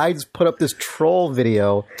some guy just put up this troll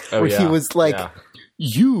video where he yeah. was like, Yeah.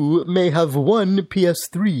 you may have one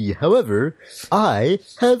PS3, however, I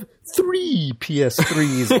have 3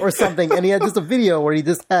 PS3s or something. And he had just a video where he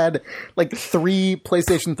just had like 3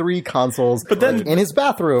 PlayStation 3 consoles then- in his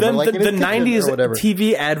bathroom. Then or like the in his kitchen 90s or whatever.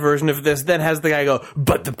 TV ad version of this then has the guy go,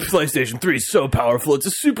 but the PlayStation 3 is so powerful, it's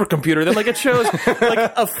a supercomputer. Then like it shows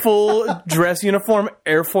like a full dress uniform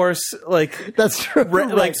Air Force like That's true.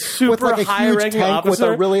 like right. super with like a high huge ranking tank with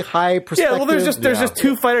officer. a really high perspective. Yeah, well, there's just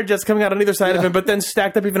 2 fighter jets coming out on either side of him, but then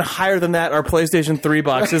stacked up even higher than that are PlayStation 3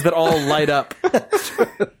 boxes that all light up.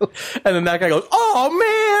 And then that guy goes, "Oh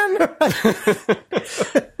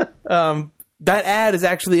man!" That ad is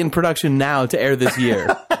actually in production now to air this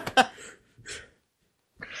year.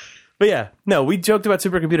 But yeah, no, we joked about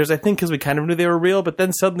supercomputers, I think, because we kind of knew they were real, but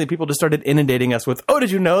then suddenly people just started inundating us with, oh,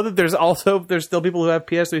 did you know that there's still people who have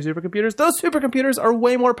PS3 supercomputers? Those supercomputers are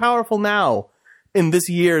way more powerful now in this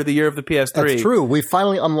year, the year of the PS3. That's true. We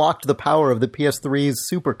finally unlocked the power of the PS3's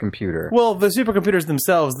supercomputer. Well, the supercomputers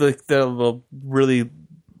themselves, they'll really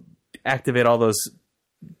activate all those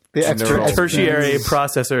The extra tertiary SPUs.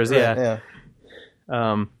 processors, Yeah.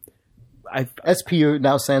 SPU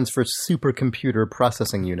now stands for Supercomputer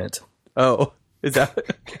Processing Unit. Oh, is that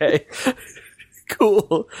okay?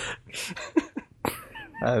 Cool.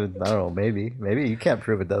 I don't know. Maybe you can't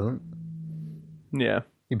prove it doesn't. Yeah.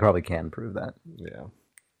 You probably can prove that. Yeah.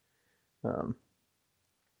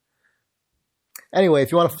 Anyway,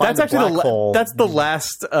 if you want to find That's the actually black hole, that's the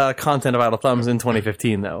last content of Idle Thumbs in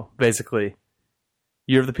 2015, though. Basically,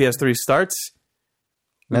 year of the PS3 starts.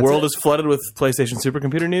 The That's world it. is flooded with PlayStation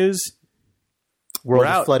supercomputer news. world we're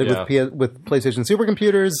is out. flooded Yeah. with PlayStation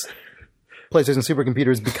supercomputers. PlayStation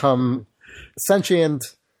supercomputers become sentient.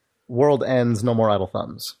 World ends. No more idle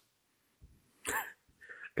thumbs.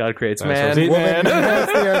 God creates That's man. what's eating. Woman Man. has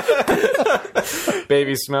the earth.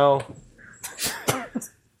 Baby smell.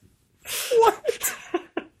 What?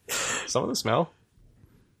 Some of the smell.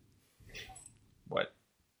 What?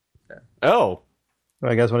 Oh.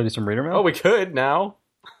 You guys want to do some reader mail? Oh, we could now.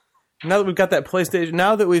 Now that we've got that PlayStation,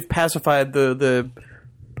 now that we've pacified the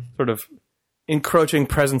sort of encroaching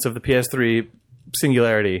presence of the PS3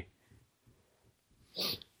 singularity,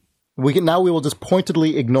 We will just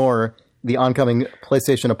pointedly ignore the oncoming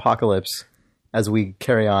PlayStation apocalypse as we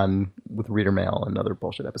carry on with reader mail and other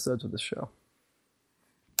bullshit episodes of this show.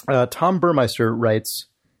 Tom Burmeister writes,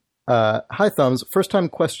 "Hi Thumbs, first time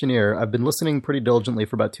questionnaire. I've been listening pretty diligently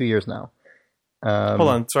for about 2 years now. hold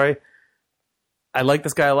on, sorry. I like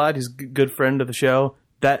this guy a lot. He's a good friend of the show.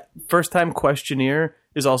 That first time questionnaire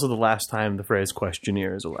is also the last time the phrase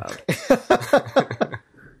questionnaire is allowed.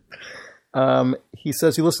 He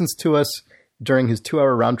says he listens to us during his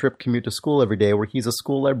 2-hour round trip commute to school every day, where he's a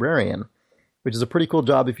school librarian, which is a pretty cool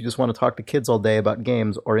job if you just want to talk to kids all day about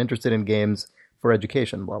games or interested in games for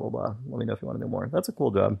education, blah, blah, blah. Let me know if you want to know more. That's a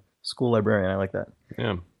cool job. School librarian. I like that.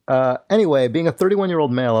 Yeah. Anyway, being a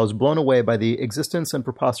 31-year-old male, I was blown away by the existence and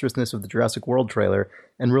preposterousness of the Jurassic World trailer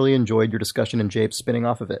and really enjoyed your discussion and Jape spinning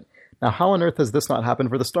off of it. Now, how on earth has this not happened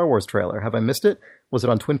for the Star Wars trailer? Have I missed it? Was it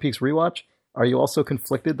on Twin Peaks Rewatch? Are you also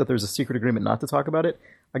conflicted that there's a secret agreement not to talk about it?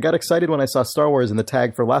 I got excited when I saw Star Wars in the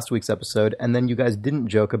tag for last week's episode, and then you guys didn't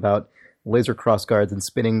joke about laser crossguards and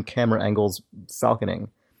spinning camera angles falconing.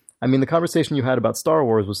 I mean, the conversation you had about Star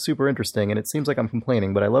Wars was super interesting, and it seems like I'm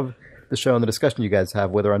complaining, but I love the show and the discussion you guys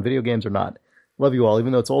have, whether on video games or not. Love you all,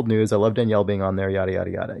 even though it's old news. I love Danielle being on there, yada,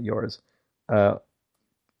 yada, yada. Yours.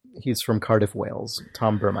 He's from Cardiff, Wales,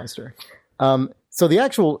 Tom Burmeister. So the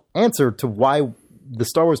actual answer to why the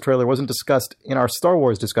Star Wars trailer wasn't discussed in our Star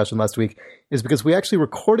Wars discussion last week is because we actually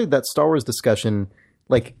recorded that Star Wars discussion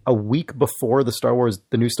like a week before the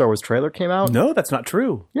new Star Wars trailer came out. No, that's not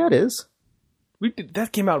true. Yeah, it is.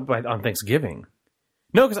 That came out on Thanksgiving.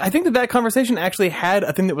 No, because I think that conversation actually had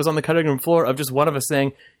a thing that was on the cutting room floor of just one of us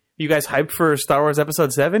saying, "You guys hyped for Star Wars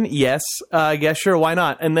Episode 7? Yes. I guess, sure, why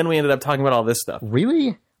not?" And then we ended up talking about all this stuff.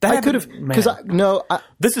 Really? That I could have, because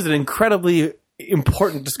this is an incredibly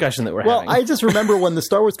important discussion that we're having. Well, I just remember when the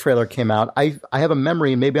Star Wars trailer came out, I have a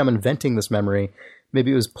memory, maybe I'm inventing this memory,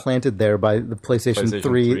 maybe it was planted there by the PlayStation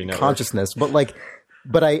 3 consciousness,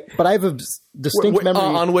 but I have a distinct memory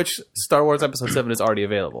on which Star Wars Episode 7 is already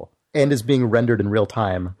available and is being rendered in real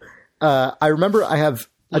time. I remember I have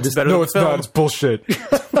it's bullshit.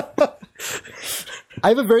 I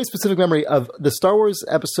have a very specific memory of the Star Wars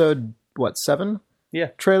Episode 7? Yeah.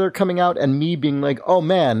 Trailer coming out and me being like, oh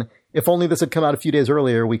man, if only this had come out a few days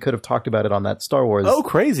earlier, we could have talked about it on that Star Wars. Oh,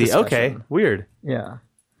 crazy. discussion. Okay. Weird. Yeah.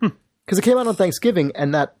 Because it came out on Thanksgiving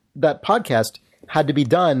and that podcast had to be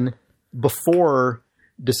done before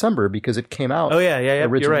December because it came out. Oh, yeah.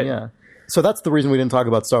 Originally. You're right. Yeah. So that's the reason we didn't talk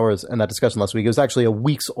about Star Wars in that discussion last week. It was actually a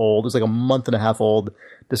week's old. It was like a month and a half old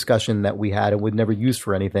discussion that we had and we'd never used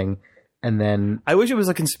for anything. And then I wish it was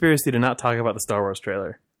a conspiracy to not talk about the Star Wars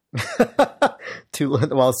trailer.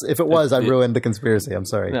 well, if it was, I ruined the conspiracy. I'm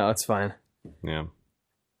sorry. No, it's fine. Yeah.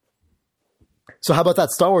 So how about that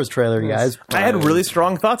Star Wars trailer, you guys? I had really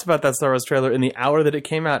strong thoughts about that Star Wars trailer in the hour that it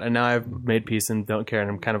came out, and now I've made peace and don't care, and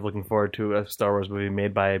I'm kind of looking forward to a Star Wars movie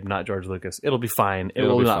made by not George Lucas. It'll be fine.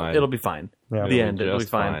 It'll be fine. Yeah. The end. It'll be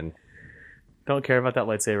fine. Don't care about that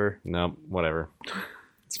lightsaber. No, whatever.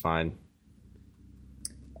 It's fine.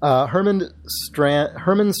 Herman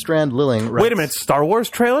Strand Lilling writes, Wait a minute, Star Wars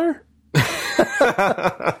trailer?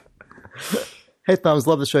 Hey Thumbs,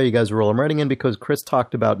 love the show you guys roll. I'm writing in because Chris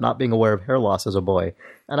talked about not being aware of hair loss as a boy.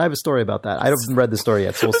 And I have a story about that. I haven't read the story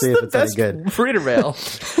yet, so we'll see if it's any good. Reader mail.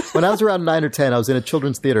 When I was around 9 or 10, I was in a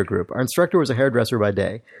children's theater group. Our instructor was a hairdresser by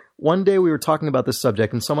day. One day we were talking about this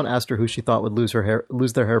subject and someone asked her who she thought would lose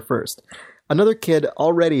their hair first. Another kid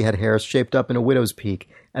already had hair shaped up in a widow's peak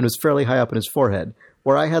and was fairly high up in his forehead,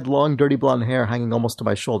 where I had long, dirty blonde hair hanging almost to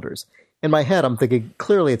my shoulders. In my head, I'm thinking,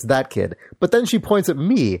 clearly it's that kid. But then she points at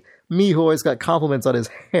me who always got compliments on his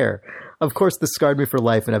hair. Of course, this scarred me for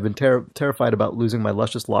life, and I've been terrified about losing my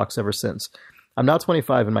luscious locks ever since. I'm now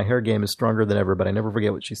 25, and my hair game is stronger than ever, but I never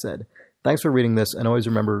forget what she said. Thanks for reading this, and always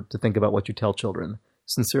remember to think about what you tell children.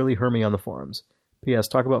 Sincerely, Hermie on the forums. P.S.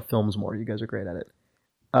 Talk about films more. You guys are great at it.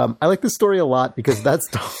 I like this story a lot because that's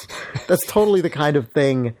totally the kind of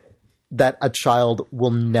thing that a child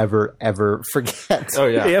will never, ever forget. Oh,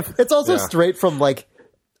 yeah. It's also straight from, like,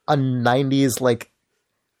 a 90s, like,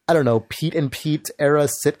 I don't know, Pete and Pete era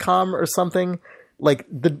sitcom or something. Like,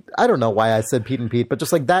 I don't know why I said Pete and Pete, but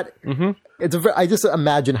just like that, I just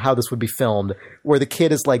imagine how this would be filmed, where the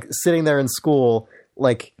kid is, like, sitting there in school,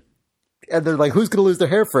 like, and they're like, who's going to lose their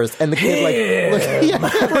hair first? And the kid,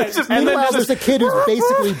 meanwhile, there's a kid who's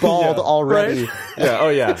basically bald already. Right? Yeah, oh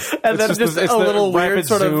yeah. And then just a little weird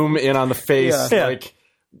sort of zoom in on the face, like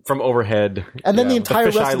from overhead. And then the entire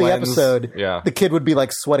rest of the episode, the kid would be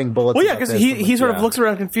like sweating bullets. Well, yeah, because he sort of looks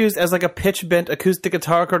around confused as like a pitch bent acoustic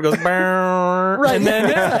guitar chord goes, right,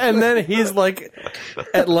 and then he's like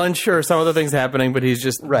at lunch or some other thing's happening, but he's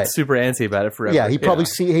just super antsy about it forever. Yeah, he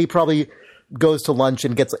probably goes to lunch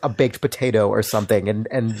and gets a baked potato or something,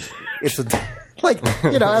 and it's like,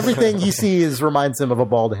 you know, everything he sees reminds him of a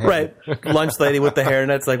bald head. Right. Lunch lady with the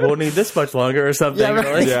hairnet's like, won't need this much longer or something. Yeah,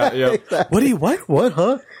 right. Exactly. What do you want? What,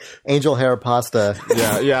 huh? Angel hair pasta.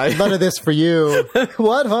 Yeah. None of this for you.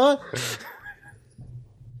 What, huh?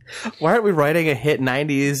 Why aren't we writing a hit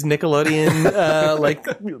 90s Nickelodeon like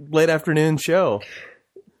late afternoon show?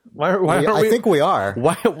 I think we are.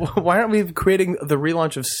 Why aren't we creating the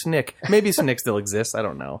relaunch of Snick? Maybe Snick still exists. I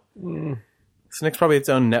don't know. Snick's probably its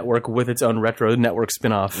own network with its own retro network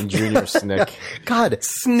spinoff. Junior Snick. God,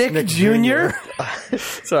 Snick Junior.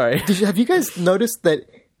 Sorry. Have you guys noticed that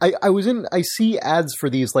I see ads for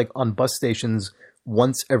these like on bus stations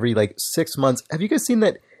once every like 6 months. Have you guys seen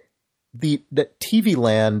that that TV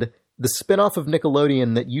Land, the spinoff of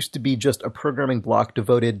Nickelodeon that used to be just a programming block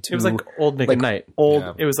devoted to... It was like old Nick and Night.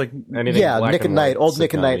 It was like... Nick and Night. Old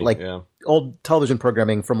Nick and Night, like old television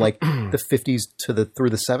programming from like the 50s through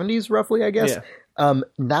the 70s, roughly, I guess. Yeah.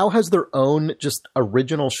 Now has their own just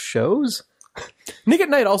original shows Nick at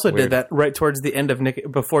Night also did that right towards the end of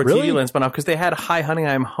before Really? TV Land spun off, because they had Hi Honey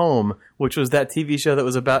I'm Home, which was that TV show that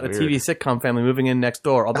was about a TV sitcom family moving in next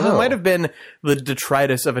door. Although it might have been the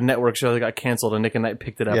detritus of a network show that got canceled, and Nick at Night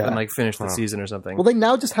picked it up and like finished the season or something. Well, they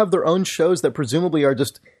now just have their own shows that presumably are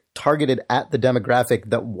just targeted at the demographic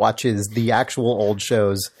that watches the actual old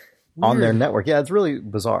shows on their network. Yeah, it's really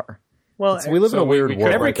bizarre. Well, We live in a weird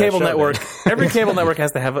world. every like that cable show, network, every cable network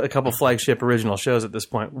has to have a couple flagship original shows at this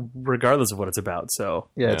point, regardless of what it's about. So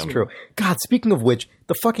Yeah, it's true. God, speaking of which,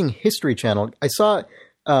 the fucking History Channel. I saw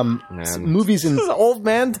movies in. this is old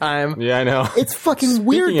man time. Yeah, I know. It's fucking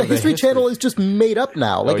weird. The of the History history- Channel is just made up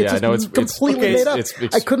now. Like yeah, it's just no, it's completely made up.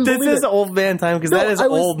 I couldn't This believe is it. old man time because that is I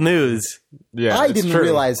was- old news. Yeah, I it's didn't true.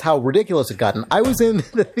 realize how ridiculous it gotten. I was in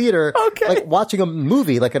the theater, like watching a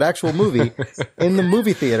movie, like an actual movie, in the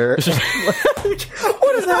movie theater,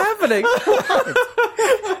 What is happening?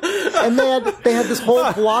 and they had this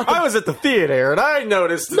whole block. I Of, was at the theater and I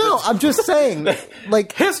noticed. no, I'm just saying,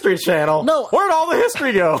 like History Channel. No. Where'd all the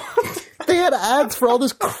history go? they had ads for all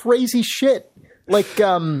this crazy shit, like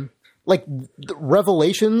the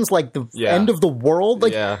Revelations, like the Yeah. end of the world,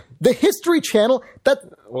 like Yeah. the History Channel. That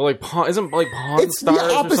Well, like isn't like Pawn It's the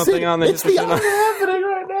Stars or opposite. something on the It's History the Channel? happening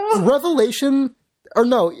right now? Revelation, or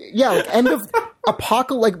no, yeah, like end of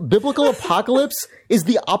like biblical apocalypse is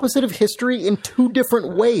the opposite of history in two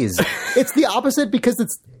different ways. It's the opposite because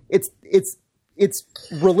it's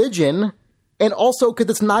religion, and also because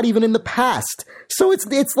it's not even in the past. So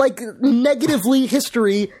it's like negatively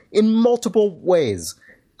history in multiple ways.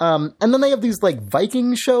 And then they have these like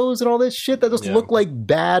Viking shows and all this shit that just look like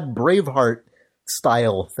bad Braveheart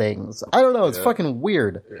style things. I don't know. It's fucking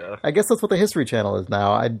weird. Yeah. I guess that's what the History Channel is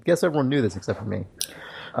now. I guess everyone knew this except for me.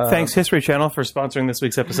 Thanks, History Channel, for sponsoring this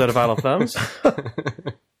week's episode of Idle Thumbs.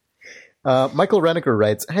 Michael Reneker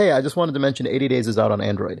writes, "Hey, I just wanted to mention 80 Days is out on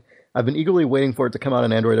Android. I've been eagerly waiting for it to come out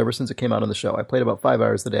on Android ever since it came out on the show. I played about 5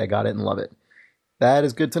 hours the day I got it and love it." That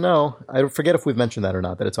is good to know. I forget if we've mentioned that or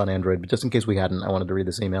not, that it's on Android, but just in case we hadn't, I wanted to read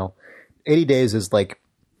this email. 80 Days is like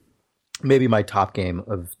maybe my top game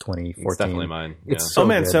of 2014. It's definitely mine. It's Yeah. so Oh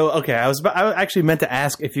man, good. so okay, I actually meant to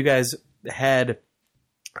ask if you guys had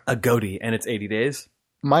a GOTY and it's 80 days.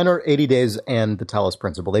 Mine are 80 Days and The Talos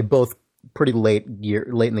Principle. They both pretty late in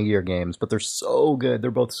the year games, but they're so good.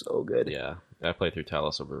 They're both so good. Yeah, I played through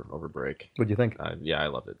Talos over break. What do you think? Yeah, I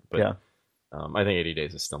loved it. But, Yeah. I think 80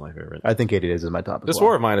 Days is still my favorite. I think 80 Days is my top as This well.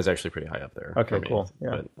 War of Mine is actually pretty high up there. Okay, for me. cool.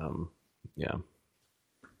 Yeah. But, yeah.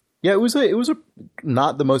 Yeah, it was a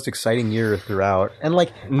not the most exciting year throughout, and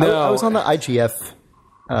like No. I was on the IGF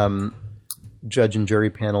judge and jury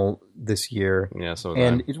panel this year, Yeah, so was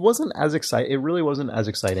and I. it wasn't as exciting. It really wasn't as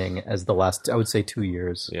exciting as the last, I would say, 2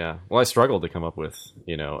 years. Yeah. Well, I struggled to come up with,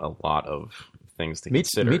 a lot of things to Me-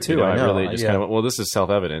 consider. me too, You know, I know. really just Yeah. kind of, well, this is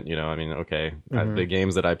self-evident, I mean, okay, the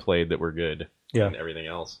games that I played that were good Yeah. and everything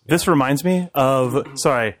else. This reminds me of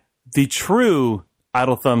the true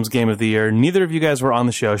Idle Thumbs game of the year. Neither of you guys were on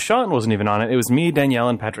the show. Sean wasn't even on it. It was me, Danielle,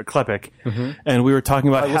 and Patrick Klepek, and we were talking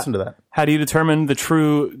about I listened to that. how do you determine the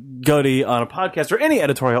true GOTY on a podcast or any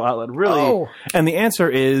editorial outlet, really? Oh. And the answer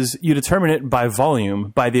is you determine it by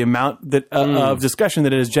volume, by the amount that of discussion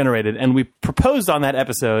that it has generated. And we proposed on that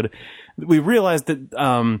episode, we realized that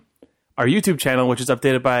our YouTube channel, which is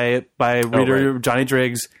updated by reader right. Johnny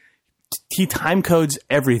Driggs, he time codes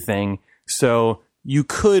everything. So you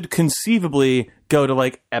could conceivably go to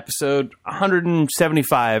like episode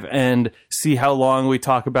 175 and see how long we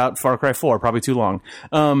talk about Far Cry 4. Probably too long.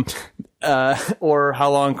 Or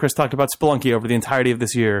how long Chris talked about Spelunky over the entirety of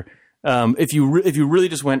this year. If you really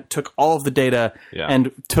just took all of the data Yeah.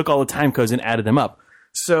 and took all the time codes and added them up.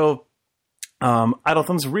 So Idle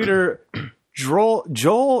Thumbs reader Joel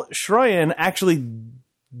Schroyen actually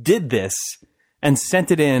did this and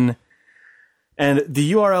sent it in. And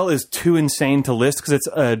the URL is too insane to list because it's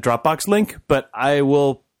a Dropbox link, but I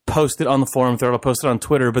will post it on the forum thread. I'll post it on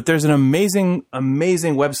Twitter. But there's an amazing,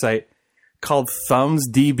 amazing website called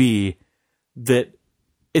ThumbsDB that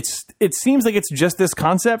it seems like it's just this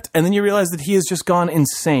concept, and then you realize that he has just gone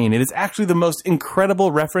insane. It is actually the most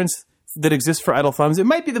incredible reference that exists for Idle Thumbs. It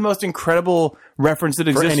might be the most incredible reference that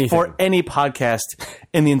exists for any podcast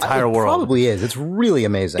in the entire It world. probably is. It's really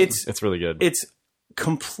amazing. It's really good. It's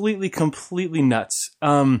completely nuts.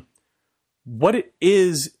 What it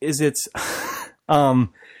is it's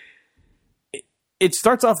it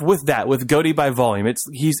starts off with GOTY by volume.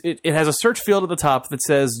 It has a search field at the top that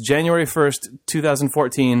says January 1st,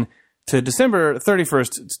 2014 to December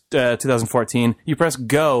 31st, 2014. You press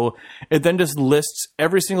go. It then just lists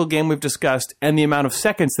every single game we've discussed and the amount of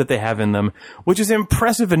seconds that they have in them, which is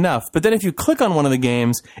impressive enough. But then if you click on one of the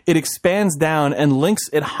games, it expands down and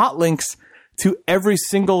it hot links to every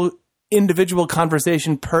single individual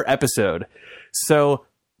conversation per episode. So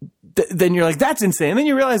then you're like, that's insane. And then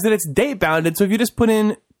you realize that it's date bounded. So if you just put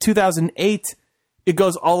in 2008, it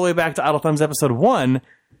goes all the way back to Idle Thumbs episode 1,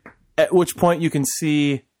 at which point you can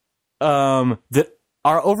see that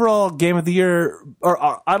our overall game of the year, or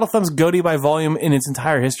our Idle Thumbs GOTY by volume in its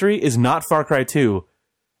entire history, is not Far Cry 2.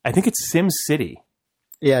 I think it's SimCity.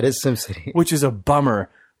 Yeah, it is SimCity. Which is a bummer.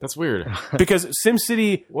 That's weird. Because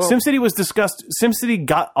SimCity was discussed. SimCity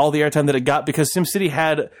got all the airtime that it got because SimCity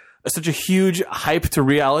had such a huge hype to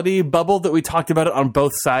reality bubble that we talked about it on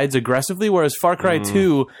both sides aggressively, whereas Far Cry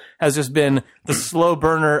 2 has just been the slow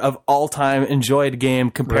burner of all-time enjoyed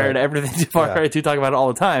game compared to everything Far Cry 2 talk about it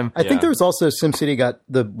all the time. I think there was also SimCity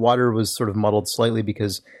the water was sort of muddled slightly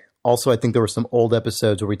because also I think there were some old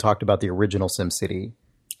episodes where we talked about the original SimCity.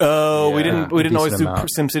 Oh, we didn't always do amount.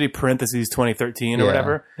 SimCity parentheses 2013 or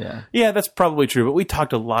whatever. Yeah, that's probably true. But we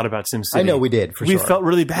talked a lot about SimCity. I know we did, for sure. We felt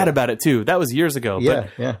really bad about it too. That was years ago.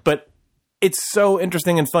 But it's so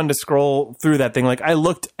interesting and fun to scroll through that thing. Like I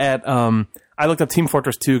looked up Team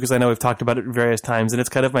Fortress 2 because I know we've talked about it various times, and it's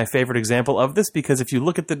kind of my favorite example of this because if you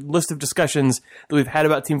look at the list of discussions that we've had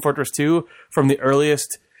about Team Fortress 2 from the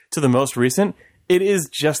earliest to the most recent, it is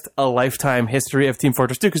just a lifetime history of Team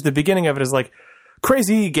Fortress 2 because the beginning of it is like,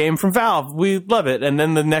 crazy game from Valve. We love it. And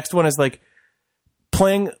then the next one is like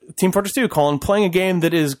playing Team Fortress 2, playing a game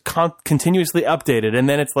that is continuously updated. And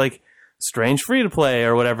then it's like strange free to play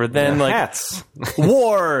or whatever. Then like hats.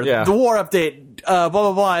 War, the War update, blah,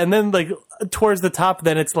 blah, blah. And then like towards the top,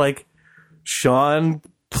 then it's like Sean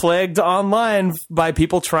plagued online by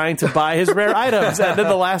people trying to buy his rare items. And then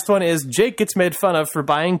the last one is Jake gets made fun of for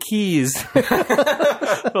buying keys.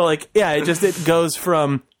 But like, yeah, it goes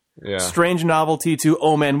from strange novelty to,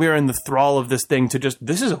 oh man, we're in the thrall of this thing, to just,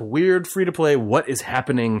 this is a weird free to play. What is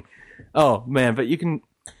happening? Oh man, but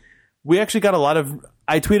we actually got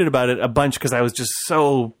I tweeted about it a bunch because I was just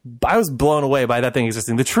I was blown away by that thing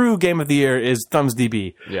existing. The true game of the year is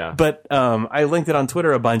ThumbsDB. Yeah. But I linked it on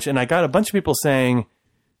Twitter a bunch and I got a bunch of people saying,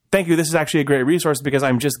 thank you, this is actually a great resource because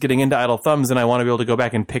I'm just getting into Idle Thumbs and I want to be able to go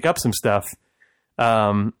back and pick up some stuff.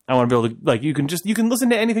 I want to be able to, like, you can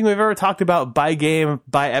listen to anything we've ever talked about by game,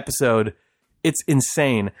 by episode. It's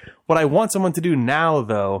insane. What I want someone to do now,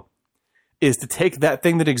 though, is to take that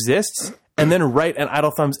thing that exists and then write an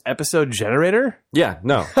Idle Thumbs episode generator. Yeah,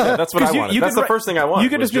 that's what I want. That's the first thing I want. You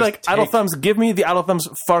could just be like, Idle Thumbs, give me the Idle Thumbs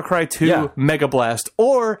Far Cry 2 Mega Blast,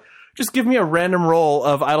 or just give me a random roll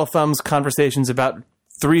of Idle Thumbs conversations about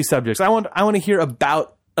 3 subjects. I want to hear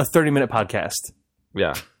about a 30-minute podcast.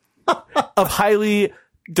 Yeah. Of highly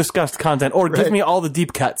discussed content, or give me all the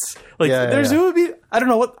deep cuts. Like it would be. I don't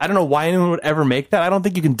know why anyone would ever make that. I don't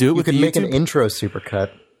think you can do it with YouTube. You could make an intro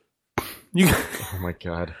supercut. Oh my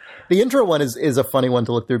god. The intro one is a funny one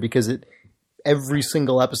to look through because every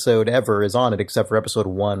single episode ever is on it except for episode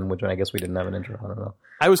 1, which I guess we didn't have an intro. I don't know.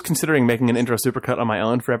 I was considering making an intro supercut on my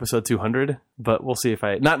own for episode 200, but we'll see if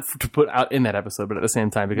not to put out in that episode, but at the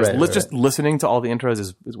same time because just listening to all the intros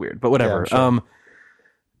is weird. But whatever. Yeah, sure.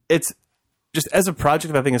 It's just as a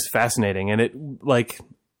project, that thing is fascinating, and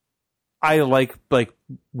I like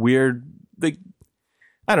weird, like,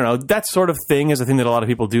 I don't know, that sort of thing is a thing that a lot of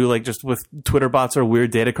people do, like just with Twitter bots or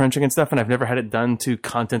weird data crunching and stuff. And I've never had it done to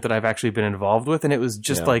content that I've actually been involved with, and it was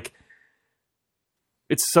just like,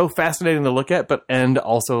 it's so fascinating to look at, and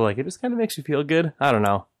also like it just kind of makes you feel good. I don't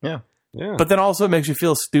know. Yeah. But then also it makes you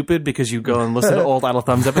feel stupid because you go and listen to old Idle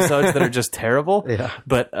Thumbs episodes that are just terrible. Yeah.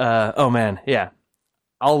 But oh man, yeah.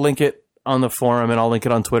 I'll link it on the forum and I'll link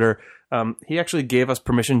it on Twitter. He actually gave us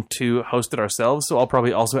permission to host it ourselves, so I'll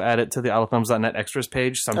probably also add it to the idlethumbs.net extras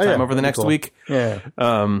page sometime over the next week. Yeah.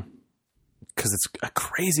 Because it's a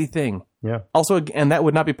crazy thing. Yeah. Also, and that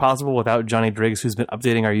would not be possible without Johnny Driggs, who's been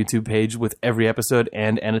updating our YouTube page with every episode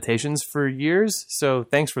and annotations for years. So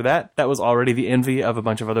thanks for that. That was already the envy of a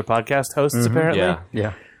bunch of other podcast hosts, apparently.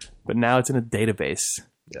 Yeah. But now it's in a database.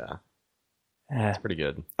 Yeah. That's pretty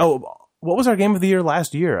good. Oh, what was our game of the year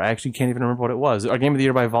last year? I actually can't even remember what it was. Our game of the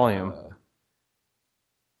year by volume.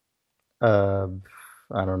 I don't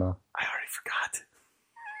know. I already forgot.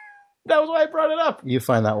 That was why I brought it up. You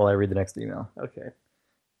find that while I read the next email. Okay.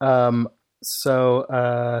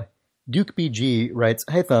 So Duke BG writes,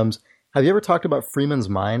 "Hey Thumbs, have you ever talked about Freeman's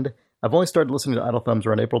Mind? I've only started listening to Idle Thumbs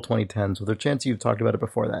around April 2010, so there's a chance you've talked about it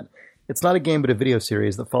before that. It's not a game, but a video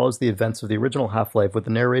series that follows the events of the original Half-Life with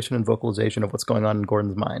the narration and vocalization of what's going on in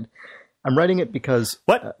Gordon's mind. I'm writing it because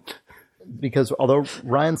although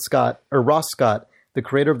Ross Scott, the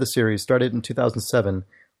creator of the series, started in 2007,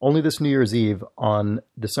 only this New Year's Eve on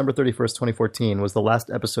December 31st, 2014, was the last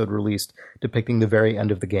episode released depicting the very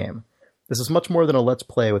end of the game. This is much more than a let's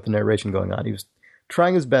play with the narration going on. He was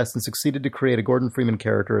trying his best and succeeded to create a Gordon Freeman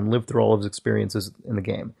character and live through all of his experiences in the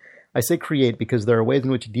game. I say create because there are ways in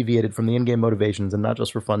which he deviated from the in-game motivations and not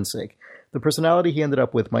just for fun's sake. The personality he ended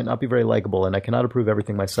up with might not be very likable, and I cannot approve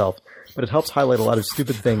everything myself, but it helps highlight a lot of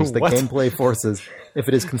stupid things that gameplay forces if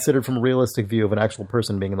it is considered from a realistic view of an actual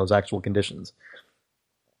person being in those actual conditions.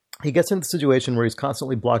 He gets into the situation where he's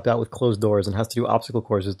constantly blocked out with closed doors and has to do obstacle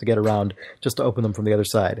courses to get around just to open them from the other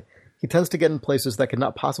side. He tends to get in places that could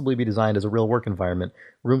not possibly be designed as a real work environment,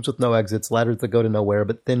 rooms with no exits, ladders that go to nowhere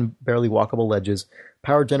but thin, barely walkable ledges,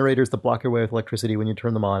 power generators that block your way with electricity when you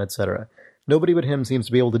turn them on, etc. Nobody but him seems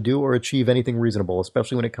to be able to do or achieve anything reasonable,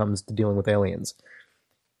 especially when it comes to dealing with aliens.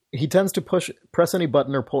 He tends to press any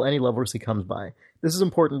button or pull any levers he comes by. This is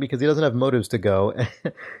important because he doesn't have motives to go.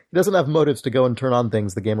 He doesn't have motives to go and turn on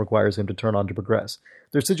things the game requires him to turn on to progress.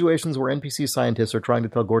 There are situations where NPC scientists are trying to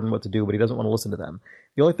tell Gordon what to do, but he doesn't want to listen to them.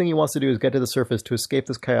 The only thing he wants to do is get to the surface to escape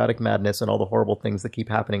this chaotic madness and all the horrible things that keep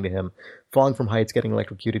happening to him. Falling from heights, getting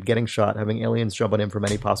electrocuted, getting shot, having aliens jump on him from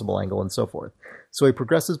any possible angle, and so forth. So he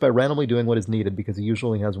progresses by randomly doing what is needed because he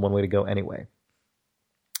usually has one way to go anyway.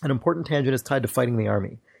 An important tangent is tied to fighting the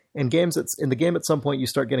army. In the game, at some point, you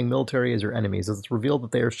start getting military as your enemies, as it's revealed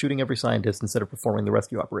that they are shooting every scientist instead of performing the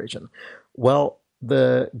rescue operation. Well,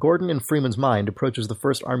 the Gordon in Freeman's mind approaches the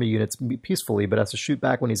first army units peacefully, but has to shoot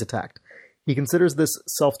back when he's attacked. He considers this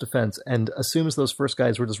self-defense and assumes those first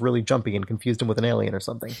guys were just really jumpy and confused him with an alien or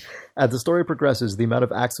something. As the story progresses, the amount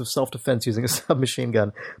of acts of self-defense using a submachine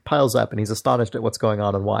gun piles up, and he's astonished at what's going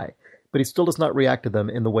on and why. But he still does not react to them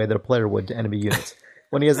in the way that a player would to enemy units.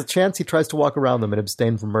 When he has a chance, he tries to walk around them and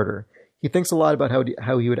abstain from murder. He thinks a lot about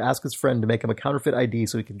how he would ask his friend to make him a counterfeit ID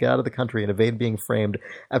so he could get out of the country and evade being framed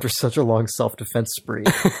after such a long self-defense spree.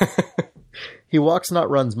 He walks, not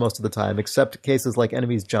runs, most of the time, except cases like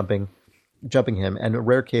enemies jumping him, and a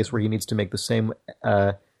rare case where he needs to make the same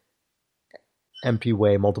empty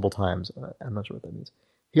way multiple times. I'm not sure what that means.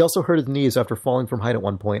 He also hurt his knees after falling from height at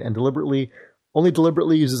one point, and only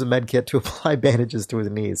deliberately uses a med kit to apply bandages to his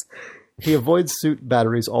knees. He avoids suit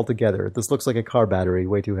batteries altogether. This looks like a car battery,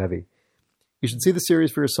 way too heavy. You should see the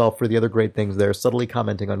series for yourself for the other great things there, subtly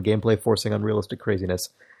commenting on gameplay forcing unrealistic craziness,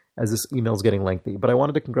 as this email's getting lengthy. But I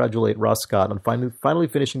wanted to congratulate Ross Scott on finally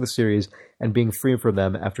finishing the series and being free from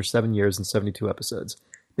them after 7 years and 72 episodes.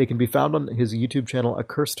 They can be found on his YouTube channel,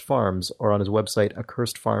 Accursed Farms, or on his website,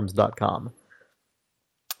 accursedfarms.com.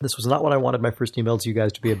 This was not what I wanted my first email to you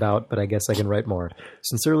guys to be about, but I guess I can write more.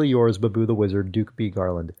 Sincerely yours, Babu the Wizard, Duke B.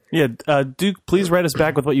 Garland. Yeah, Duke, please write us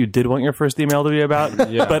back with what you did want your first email to be about.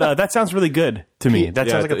 Yeah. But that sounds really good to me. That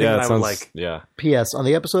sounds like a thing that I would like. Yeah. P.S. On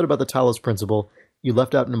the episode about the Talos Principle, you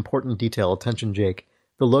left out an important detail. Attention, Jake.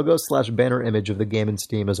 The logo/banner image of the game in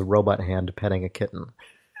Steam is a robot hand petting a kitten.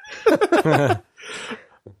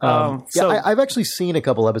 I've actually seen a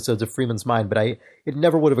couple episodes of Freeman's Mind, but it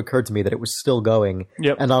never would have occurred to me that it was still going.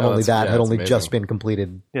 Yep. And not only that, had only amazing. just been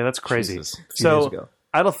completed. Yeah, that's crazy. Jesus. A few years ago.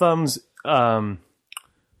 Idle Thumbs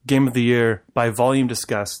Game of the Year by volume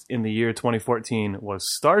discussed in the year 2014 was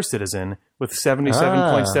Star Citizen with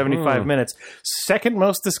 77.75 minutes. Second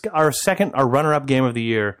runner-up Game of the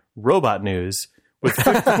Year, Robot News with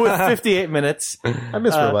 58 minutes. I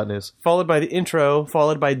miss Robot News. Followed by the intro,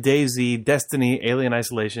 followed by DayZ, Destiny, Alien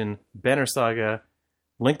Isolation, Banner Saga,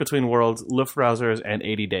 Link Between Worlds, Luftrausers, and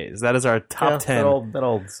 80 Days. That is our top 10. That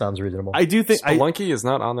all sounds reasonable. I do think Spelunky is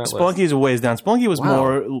not on that list. Spelunky is a ways down. Spelunky was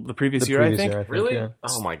more the previous year, I think. Really? Yeah.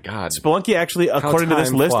 Oh my god. Spelunky actually, according to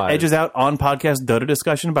this time list, flies. edges out on podcast Dota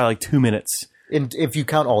discussion by like 2 minutes. If you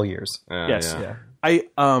count all years. Yes. Yeah.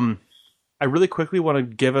 I really quickly want to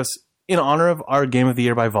give us, in honor of our Game of the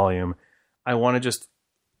Year by volume, I want to just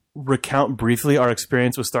recount briefly our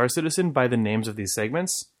experience with Star Citizen by the names of these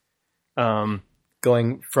segments.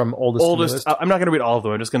 Going from oldest to newest. I'm not going to read all of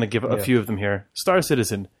them. I'm just going to give a few of them here. Star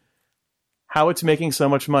Citizen. How it's making so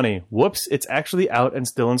much money. Whoops, it's actually out and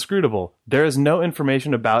still inscrutable. There is no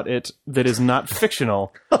information about it that is not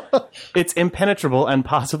fictional. It's impenetrable and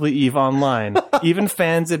possibly EVE Online. Even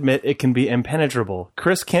fans admit it can be impenetrable.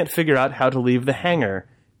 Chris can't figure out how to leave the hangar.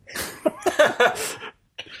 That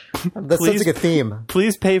sounds like a theme.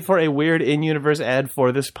 Please pay for a weird in-universe ad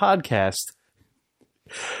for this podcast.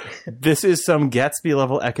 This is some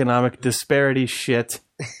Gatsby-level economic disparity shit.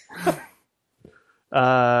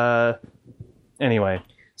 Anyway,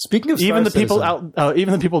 Speaking of even Star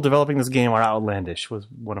the people developing this game are outlandish. Was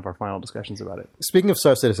one of our final discussions about it. Speaking of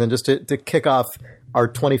Star Citizen, just to kick off our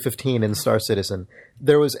 2015 in Star Citizen,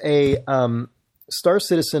 there was a Star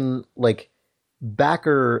Citizen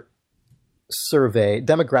backer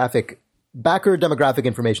demographic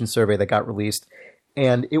information survey that got released,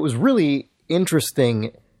 and it was really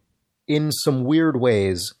interesting in some weird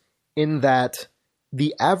ways, in that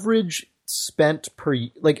the average spent per,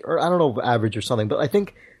 like, or I don't know if average or something, but I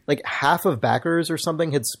think like half of backers or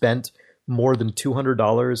something had spent more than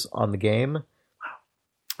 $200 on the game.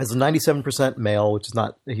 It's 97% male, which is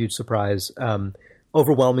not a huge surprise.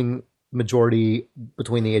 Overwhelming majority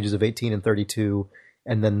between the ages of 18 and 32,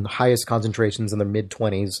 and then highest concentrations in the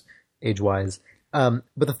mid-20s age-wise. But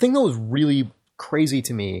the thing that was really crazy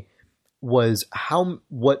to me was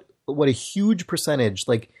what a huge percentage,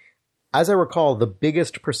 like, as I recall, the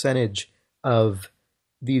biggest percentage of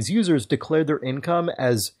these users declared their income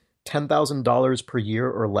as $10,000 per year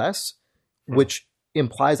or less, which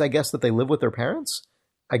implies, I guess, that they live with their parents.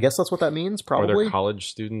 I guess that's what that means, probably. Or they're college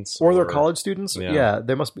students. Or they're college students. Yeah. Yeah,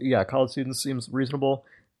 there must be. Yeah, college students seems reasonable.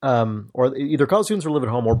 Or either college students or live at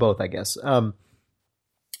home, or both, I guess. And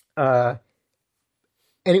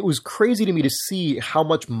it was crazy to me to see how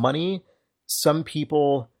much money some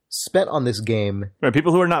people spent on this game. Right,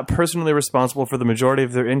 people who are not personally responsible for the majority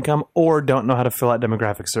of their income or don't know how to fill out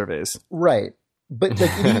demographic surveys. Right. But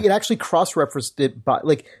like, it actually cross-referenced it by,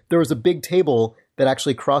 like, there was a big table that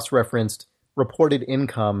actually cross-referenced reported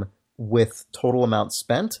income with total amount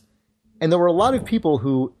spent. And there were a lot of people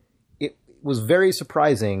who it was very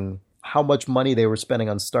surprising how much money they were spending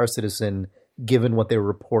on Star Citizen given what they were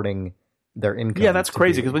reporting their income. Yeah, that's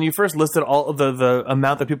crazy, because when you first listed all of the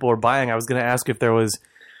amount that people were buying, I was going to ask if there was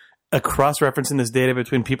a cross-reference in this data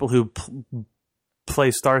between people who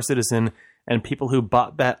play Star Citizen and people who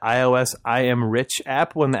bought that iOS I Am Rich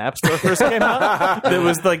app when the App Store first came out. It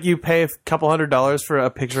was like you pay a couple $100 for a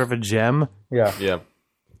picture of a gem. Yeah. Yeah.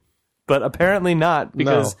 But apparently not,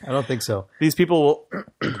 because No, I don't think so. these people will...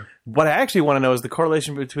 What I actually want to know is the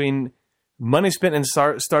correlation between money spent in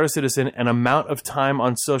Star Citizen and amount of time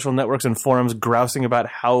on social networks and forums grousing about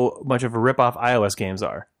how much of a ripoff iOS games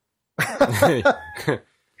are.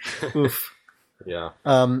 Oof. Yeah.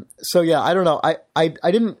 So yeah, I don't know. I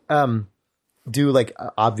didn't do, like,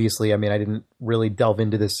 obviously, I mean, I didn't really delve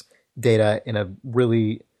into this data in a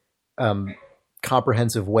really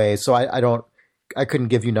comprehensive way. So I couldn't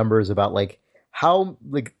give you numbers about like how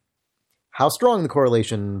strong the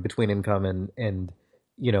correlation between income and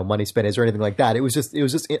you know, money spent is or anything like that. I was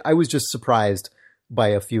just surprised by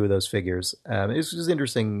a few of those figures. It was just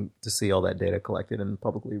interesting to see all that data collected and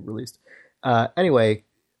publicly released. Anyway,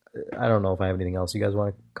 I don't know if I have anything else. You guys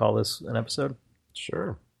want to call this an episode?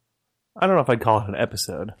 Sure. I don't know if I'd call it an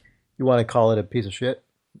episode. You want to call it a piece of shit?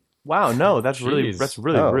 Wow, no, that's really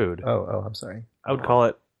Oh, rude. Oh, I'm sorry. I would call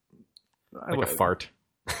it Like a fart.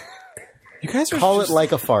 You guys are Call just- it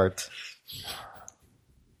like a fart.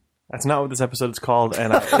 That's not what this episode is called,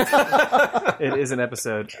 and it is an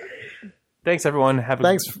episode. Thanks, everyone.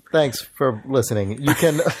 Thanks for listening. You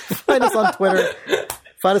can find us on Twitter.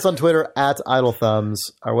 Find us on Twitter at IdleThumbs.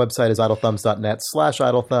 Our website is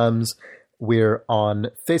idlethumbs.net/idlethumbs. We're on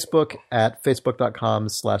Facebook at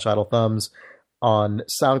facebook.com/idlethumbs. On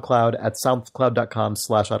SoundCloud at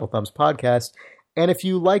soundcloud.com/idlethumbspodcast. And if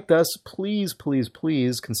you liked us, please, please,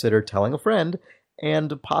 please consider telling a friend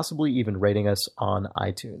and possibly even rating us on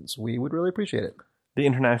iTunes. We would really appreciate it. The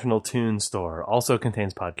International Toon Store also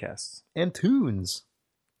contains podcasts. And tunes.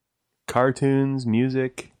 Cartoons,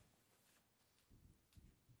 music,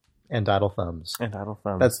 And Idle Thumbs. and Idle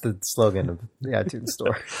Thumbs. That's the slogan of the iTunes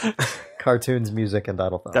store. Cartoons, music, and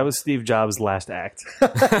Idle Thumbs. That was Steve Jobs' last act.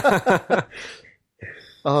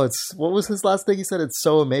 Oh, what was his last thing? He said, it's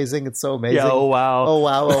so amazing. It's so amazing. Yeah, oh wow. Oh,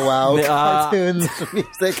 wow. Oh, wow. Ah. Cartoons,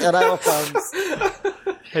 music, and Idle Thumbs.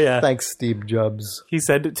 Yeah. Thanks, Steve Jobs. He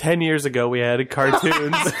said 10 years ago we had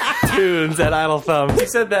cartoons, tunes at Idle Thumbs. He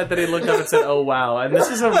said that, then he looked up and said, oh wow. And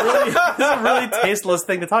this is a really tasteless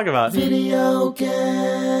thing to talk about. Video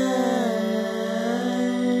game.